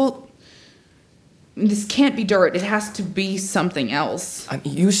dad. Well, this can't be dirt. It has to be something else. I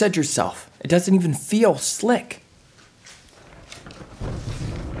mean, you said yourself. It doesn't even feel slick.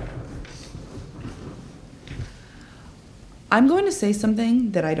 I'm going to say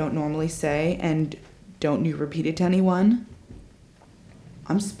something that I don't normally say, and don't you repeat it to anyone.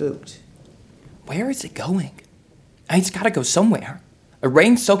 I'm spooked. Where is it going? It's gotta go somewhere. A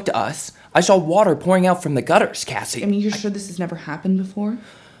rain soaked us. I saw water pouring out from the gutters, Cassie. I mean, you're sure this has never happened before?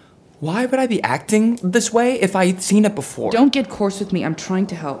 Why would I be acting this way if I'd seen it before? Don't get coarse with me. I'm trying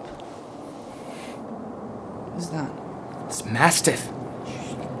to help. Who's that? It's Mastiff.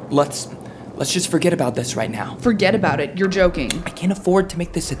 Let's just forget about this right now. Forget about it. You're joking. I can't afford to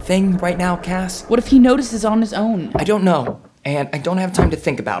make this a thing right now, Cass. What if he notices on his own? I don't know, and I don't have time to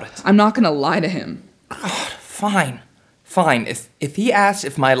think about it. I'm not gonna lie to him. Fine. If he asks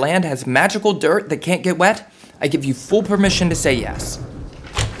if my land has magical dirt that can't get wet, I give you full permission to say yes.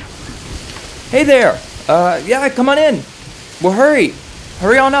 Hey there. Yeah, come on in. Well, hurry.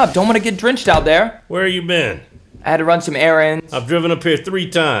 Hurry on up. Don't want to get drenched out there. Where you been? I had to run some errands. I've driven up here 3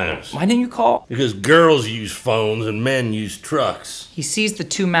 times. Why didn't you call? Because girls use phones and men use trucks. He sees the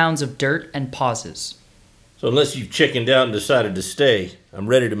 2 mounds of dirt and pauses. So unless you've chickened out and decided to stay, I'm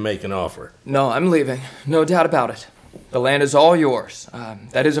ready to make an offer. No, I'm leaving. No doubt about it. The land is all yours.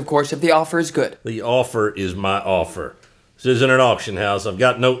 That is, of course, if the offer is good. The offer is my offer. This isn't an auction house. I've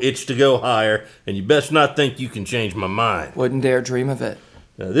got no itch to go higher, and you best not think you can change my mind. Wouldn't dare dream of it.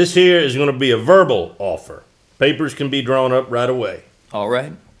 Now, this here is going to be a verbal offer. Papers can be drawn up right away. All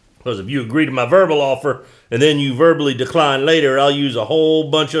right. Because if you agree to my verbal offer, and then you verbally decline later, I'll use a whole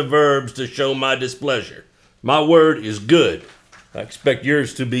bunch of verbs to show my displeasure. My word is good. I expect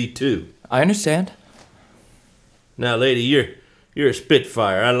yours to be too. I understand. Now, lady, you're a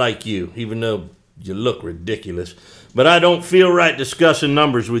spitfire. I like you, even though you look ridiculous. But I don't feel right discussing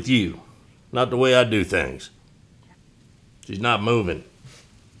numbers with you. Not the way I do things. She's not moving.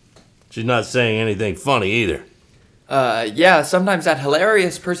 She's not saying anything funny either. Yeah, sometimes that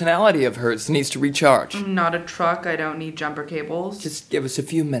hilarious personality of hers needs to recharge. I'm not a truck. I don't need jumper cables. Just give us a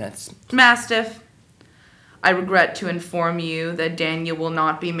few minutes. Mastiff, I regret to inform you that Daniel will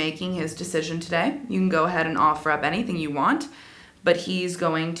not be making his decision today. You can go ahead and offer up anything you want, but he's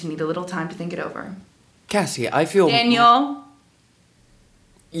going to need a little time to think it over. Cassie, I feel... Daniel?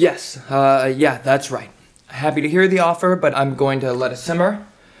 Yes, yeah, that's right. Happy to hear the offer, but I'm going to let it simmer.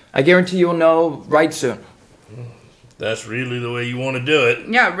 I guarantee you'll know right soon. That's really the way you want to do it.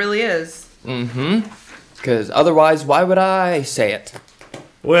 Yeah, it really is. Mm-hmm. Because otherwise, why would I say it?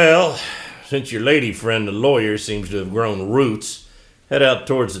 Well, since your lady friend, the lawyer, seems to have grown roots, head out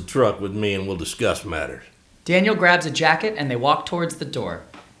towards the truck with me and we'll discuss matters. Daniel grabs a jacket and they walk towards the door.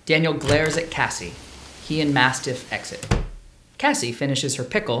 Daniel glares at Cassie. He and Mastiff exit. Cassie finishes her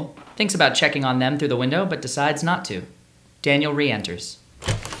pickle, thinks about checking on them through the window, but decides not to. Daniel re-enters.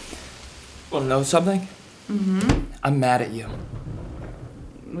 Well, know something? Mm-hmm. I'm mad at you.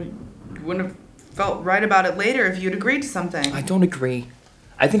 You wouldn't have felt right about it later if you'd agreed to something. I don't agree.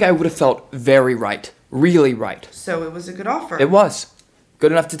 I think I would have felt very right. Really right. So it was a good offer. It was.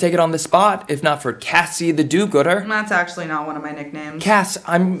 Good enough to take it on the spot, if not for Cassie the do-gooder. That's actually not one of my nicknames. Cass,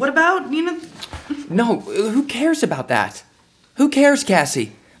 I'm... What about, No, who cares about that? Who cares,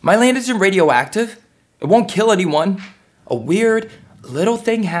 Cassie? My land isn't radioactive. It won't kill anyone. A weird little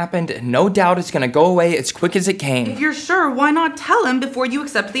thing happened, and no doubt it's gonna go away as quick as it came. If you're sure, why not tell him before you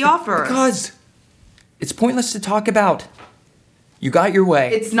accept the offer? Because it's pointless to talk about. You got your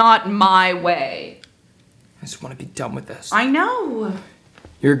way. It's not my way. I just want to be done with this. I know.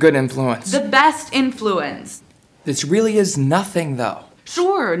 You're a good influence. The best influence. This really is nothing, though.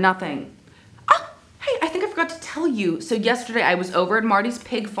 Sure, nothing. Oh, hey, I think I forgot to tell you. So yesterday I was over at Marty's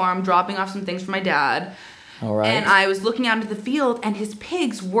pig farm dropping off some things for my dad. All right. And I was looking out into the field and his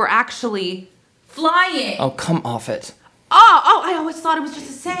pigs were actually flying. Oh, come off it. Oh, I always thought it was just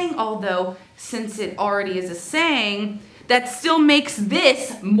a saying, although since it already is a saying, that still makes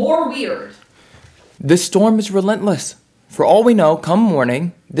this more weird. This storm is relentless. For all we know, come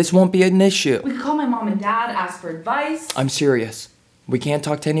morning, this won't be an issue. We could call my mom and dad, ask for advice. I'm serious. We can't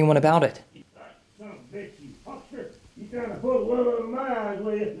talk to anyone about it. Son of a bitch, you huckster. You trying to put a little of mine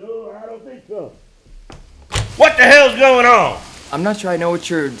driveway? No, I don't think so. What the hell's going on? I'm not sure I know what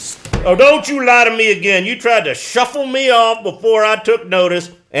you're... Oh, don't you lie to me again. You tried to shuffle me off before I took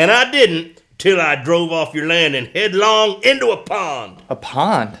notice, and I didn't till I drove off your land and headlong into a pond. A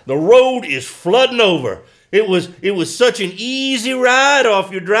pond? The road is flooding over. It was such an easy ride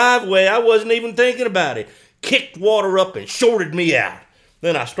off your driveway, I wasn't even thinking about it. Kicked water up and shorted me out.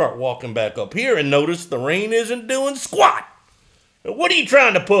 Then I start walking back up here and notice the rain isn't doing squat. What are you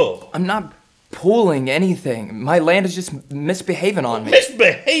trying to pull? I'm not pulling anything. My land is just misbehaving on me.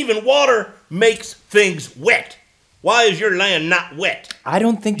 Misbehaving? Water makes things wet. Why is your land not wet? I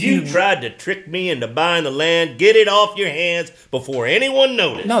don't think you tried to trick me into buying the land, get it off your hands before anyone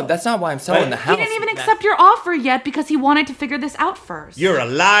noticed. No, that's not why I'm selling the house. He didn't even accept your offer yet because he wanted to figure this out first. You're a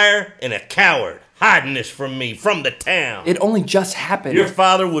liar and a coward, hiding this from me, from the town. It only just happened. Your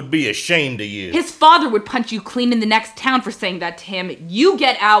father would be ashamed of you. His father would punch you clean in the next town for saying that to him. You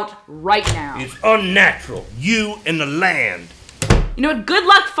get out right now. It's unnatural. You and the land. You know what? Good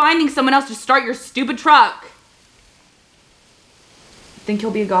luck finding someone else to start your stupid truck. Think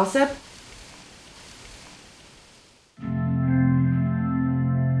he'll be a gossip?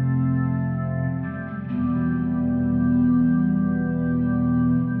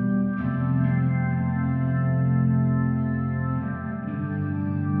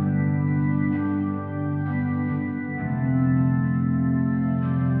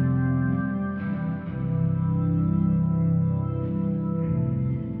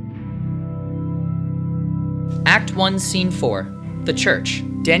 Act 1, Scene 4. The church.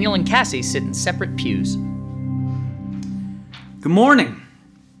 Daniel and Cassie sit in separate pews. Good morning.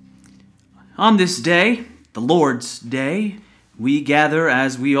 On this day, the Lord's Day, we gather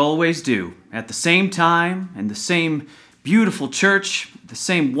as we always do, at the same time, in the same beautiful church, the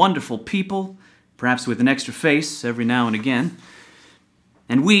same wonderful people, perhaps with an extra face every now and again.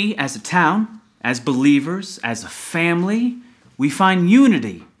 And we, as a town, as believers, as a family, we find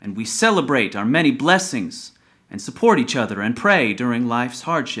unity and we celebrate our many blessings and support each other and pray during life's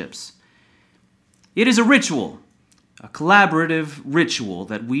hardships. It is a ritual, a collaborative ritual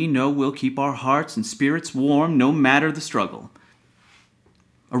that we know will keep our hearts and spirits warm no matter the struggle.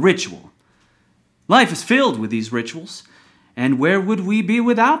 A ritual. Life is filled with these rituals, and where would we be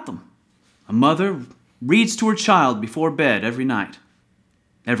without them? A mother reads to her child before bed every night.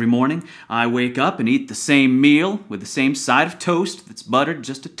 Every morning, I wake up and eat the same meal with the same side of toast that's buttered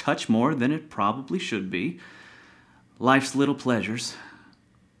just a touch more than it probably should be. Life's little pleasures.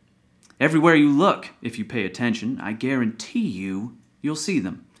 Everywhere you look, if you pay attention, I guarantee you'll see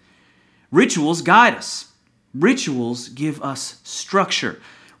them. Rituals guide us. Rituals give us structure.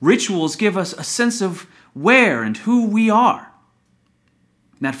 Rituals give us a sense of where and who we are.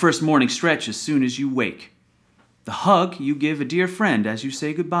 That first morning stretch as soon as you wake. The hug you give a dear friend as you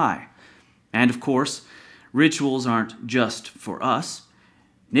say goodbye. And of course, rituals aren't just for us.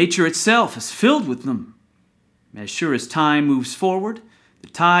 Nature itself is filled with them. As sure as time moves forward, the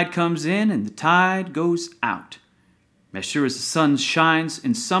tide comes in and the tide goes out. As sure as the sun shines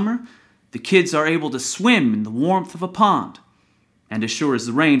in summer, the kids are able to swim in the warmth of a pond. And as sure as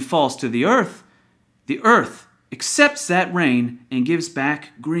the rain falls to the earth accepts that rain and gives back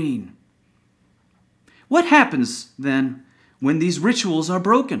green. What happens, then, when these rituals are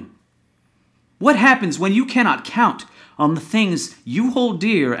broken? What happens when you cannot count on the things you hold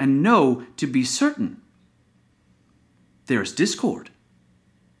dear and know to be certain? There is discord.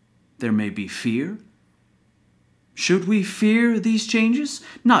 There may be fear. Should we fear these changes?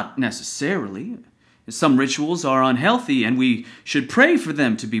 Not necessarily. Some rituals are unhealthy and we should pray for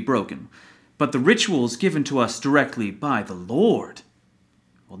them to be broken. But the rituals given to us directly by the Lord,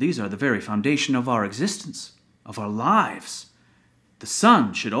 well, these are the very foundation of our existence, of our lives. The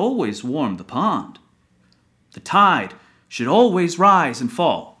sun should always warm the pond. The tide should always rise and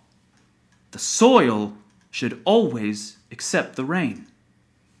fall. The soil should always accept the rain.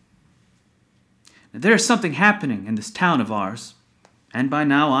 Now, there is something happening in this town of ours, and by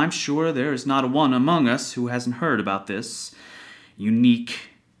now I'm sure there is not a one among us who hasn't heard about this unique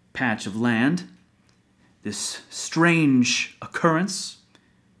patch of land, this strange occurrence,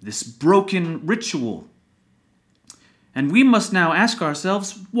 this broken ritual. And we must now ask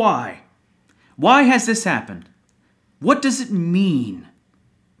ourselves, why? Why has this happened? What does it mean?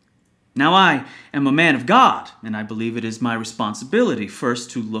 Now, I am a man of God, and I believe it is my responsibility first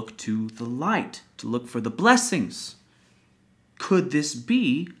to look to the light, to look for the blessings. Could this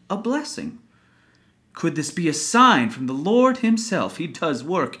be a blessing? Could this be a sign from the Lord himself? He does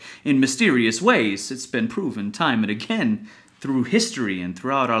work in mysterious ways. It's been proven time and again through history and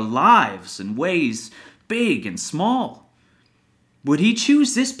throughout our lives in ways big and small. Would he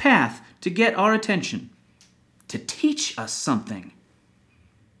choose this path to get our attention? To teach us something?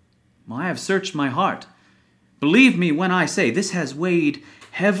 Well, I have searched my heart. Believe me when I say this has weighed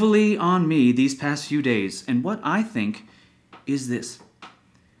heavily on me these past few days. And what I think is this.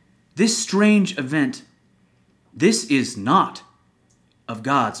 This strange event, this is not of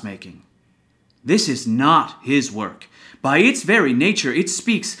God's making. This is not his work. By its very nature, it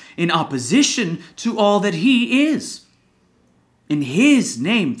speaks in opposition to all that he is. In his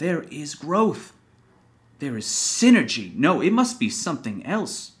name, there is growth. There is synergy. No, it must be something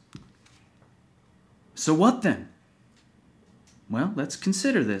else. So what then? Well, let's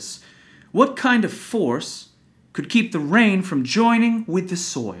consider this. What kind of force could keep the rain from joining with the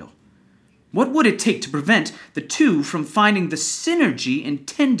soil? What would it take to prevent the two from finding the synergy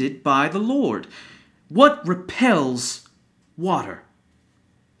intended by the Lord? What repels water?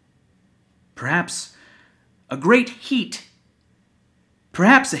 Perhaps a great heat.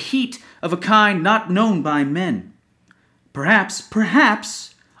 Perhaps a heat of a kind not known by men.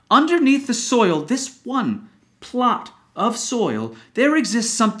 Perhaps, underneath the soil, this one plot of soil, there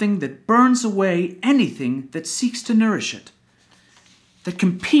exists something that burns away anything that seeks to nourish it, that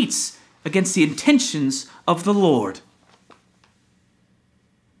competes against the intentions of the Lord.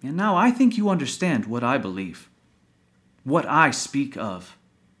 And now I think you understand what I believe, what I speak of.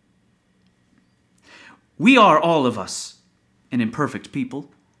 We are all of us an imperfect people.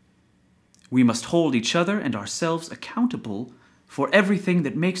 We must hold each other and ourselves accountable for everything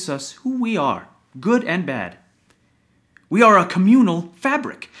that makes us who we are, good and bad. We are a communal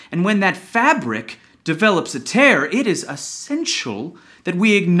fabric, and when that fabric develops a tear, it is essential that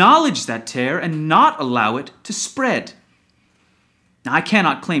we acknowledge that tear and not allow it to spread. Now, I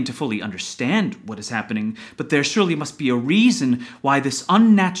cannot claim to fully understand what is happening, but there surely must be a reason why this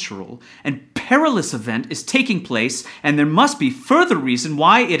unnatural and perilous event is taking place, and there must be further reason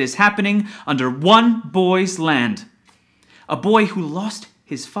why it is happening under one boy's land. A boy who lost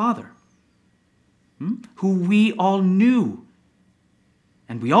his father, who we all knew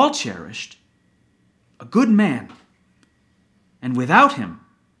and we all cherished, a good man. And without him,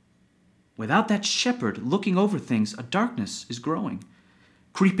 without that shepherd looking over things, a darkness is growing,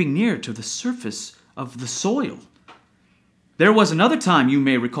 creeping near to the surface of the soil. There was another time, you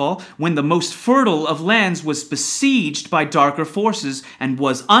may recall, when the most fertile of lands was besieged by darker forces and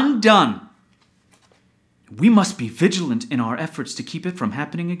was undone. We must be vigilant in our efforts to keep it from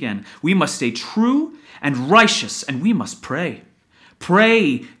happening again. We must stay true and righteous, and we must pray.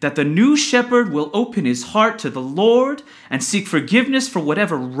 Pray that the new shepherd will open his heart to the Lord and seek forgiveness for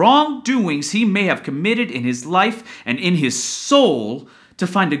whatever wrongdoings he may have committed in his life and in his soul, to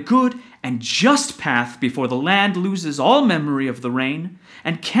find a good and just path before the land loses all memory of the rain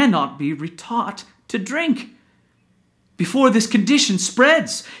and cannot be retaught to drink. Before this condition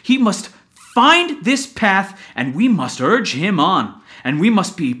spreads, he must find this path, and we must urge him on, and we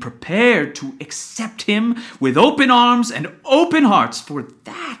must be prepared to accept him with open arms and open hearts, for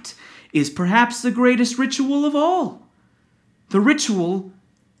that is perhaps the greatest ritual of all, the ritual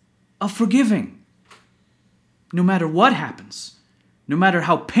of forgiving. No matter what happens, no matter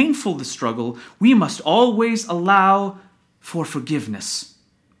how painful the struggle, we must always allow for forgiveness.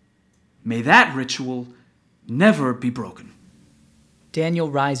 May that ritual never be broken.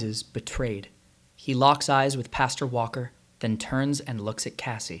 Daniel rises, betrayed. He locks eyes with Pastor Walker, then turns and looks at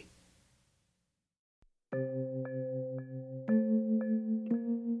Cassie.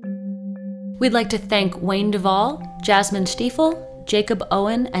 We'd like to thank Wayne Duvall, Jasmine Stiefel, Jacob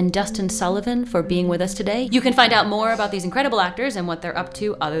Owen, and Dustin Sullivan for being with us today. You can find out more about these incredible actors and what they're up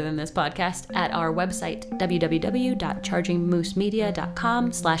to other than this podcast at our website,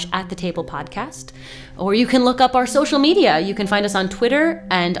 www.chargingmoosemedia.com/atthetablepodcast. Or you can look up our social media. You can find us on Twitter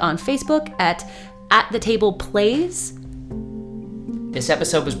and on Facebook at @thetableplays. This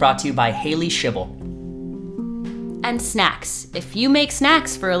episode was brought to you by Haley Schibel. And snacks. If you make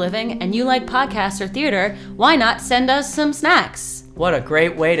snacks for a living and you like podcasts or theater, why not send us some snacks? What a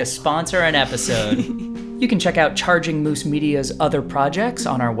great way to sponsor an episode. You can check out Charging Moose Media's other projects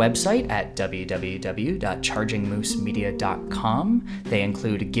on our website at www.chargingmoosemedia.com. They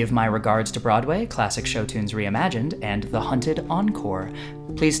include Give My Regards to Broadway, Classic Show Tunes Reimagined, and The Hunted Encore.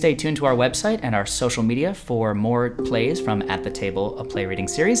 Please stay tuned to our website and our social media for more plays from At the Table, a play reading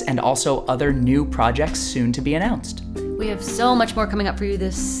series, and also other new projects soon to be announced. We have so much more coming up for you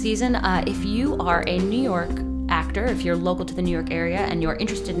this season. If you are a New York actor, if you're local to the New York area and you're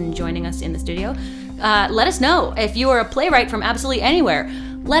interested in joining us in the studio, let us know. If you are a playwright from absolutely anywhere,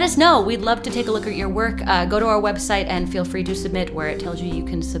 let us know. We'd love to take a look at your work. Go to our website and feel free to submit where it tells you you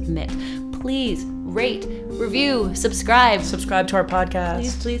can submit. Please rate, review, subscribe. Subscribe to our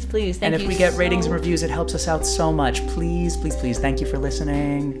podcast. Please. Thank you. And if we get ratings and reviews, it helps us out so much. Please. Thank you for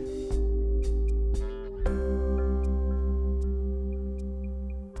listening.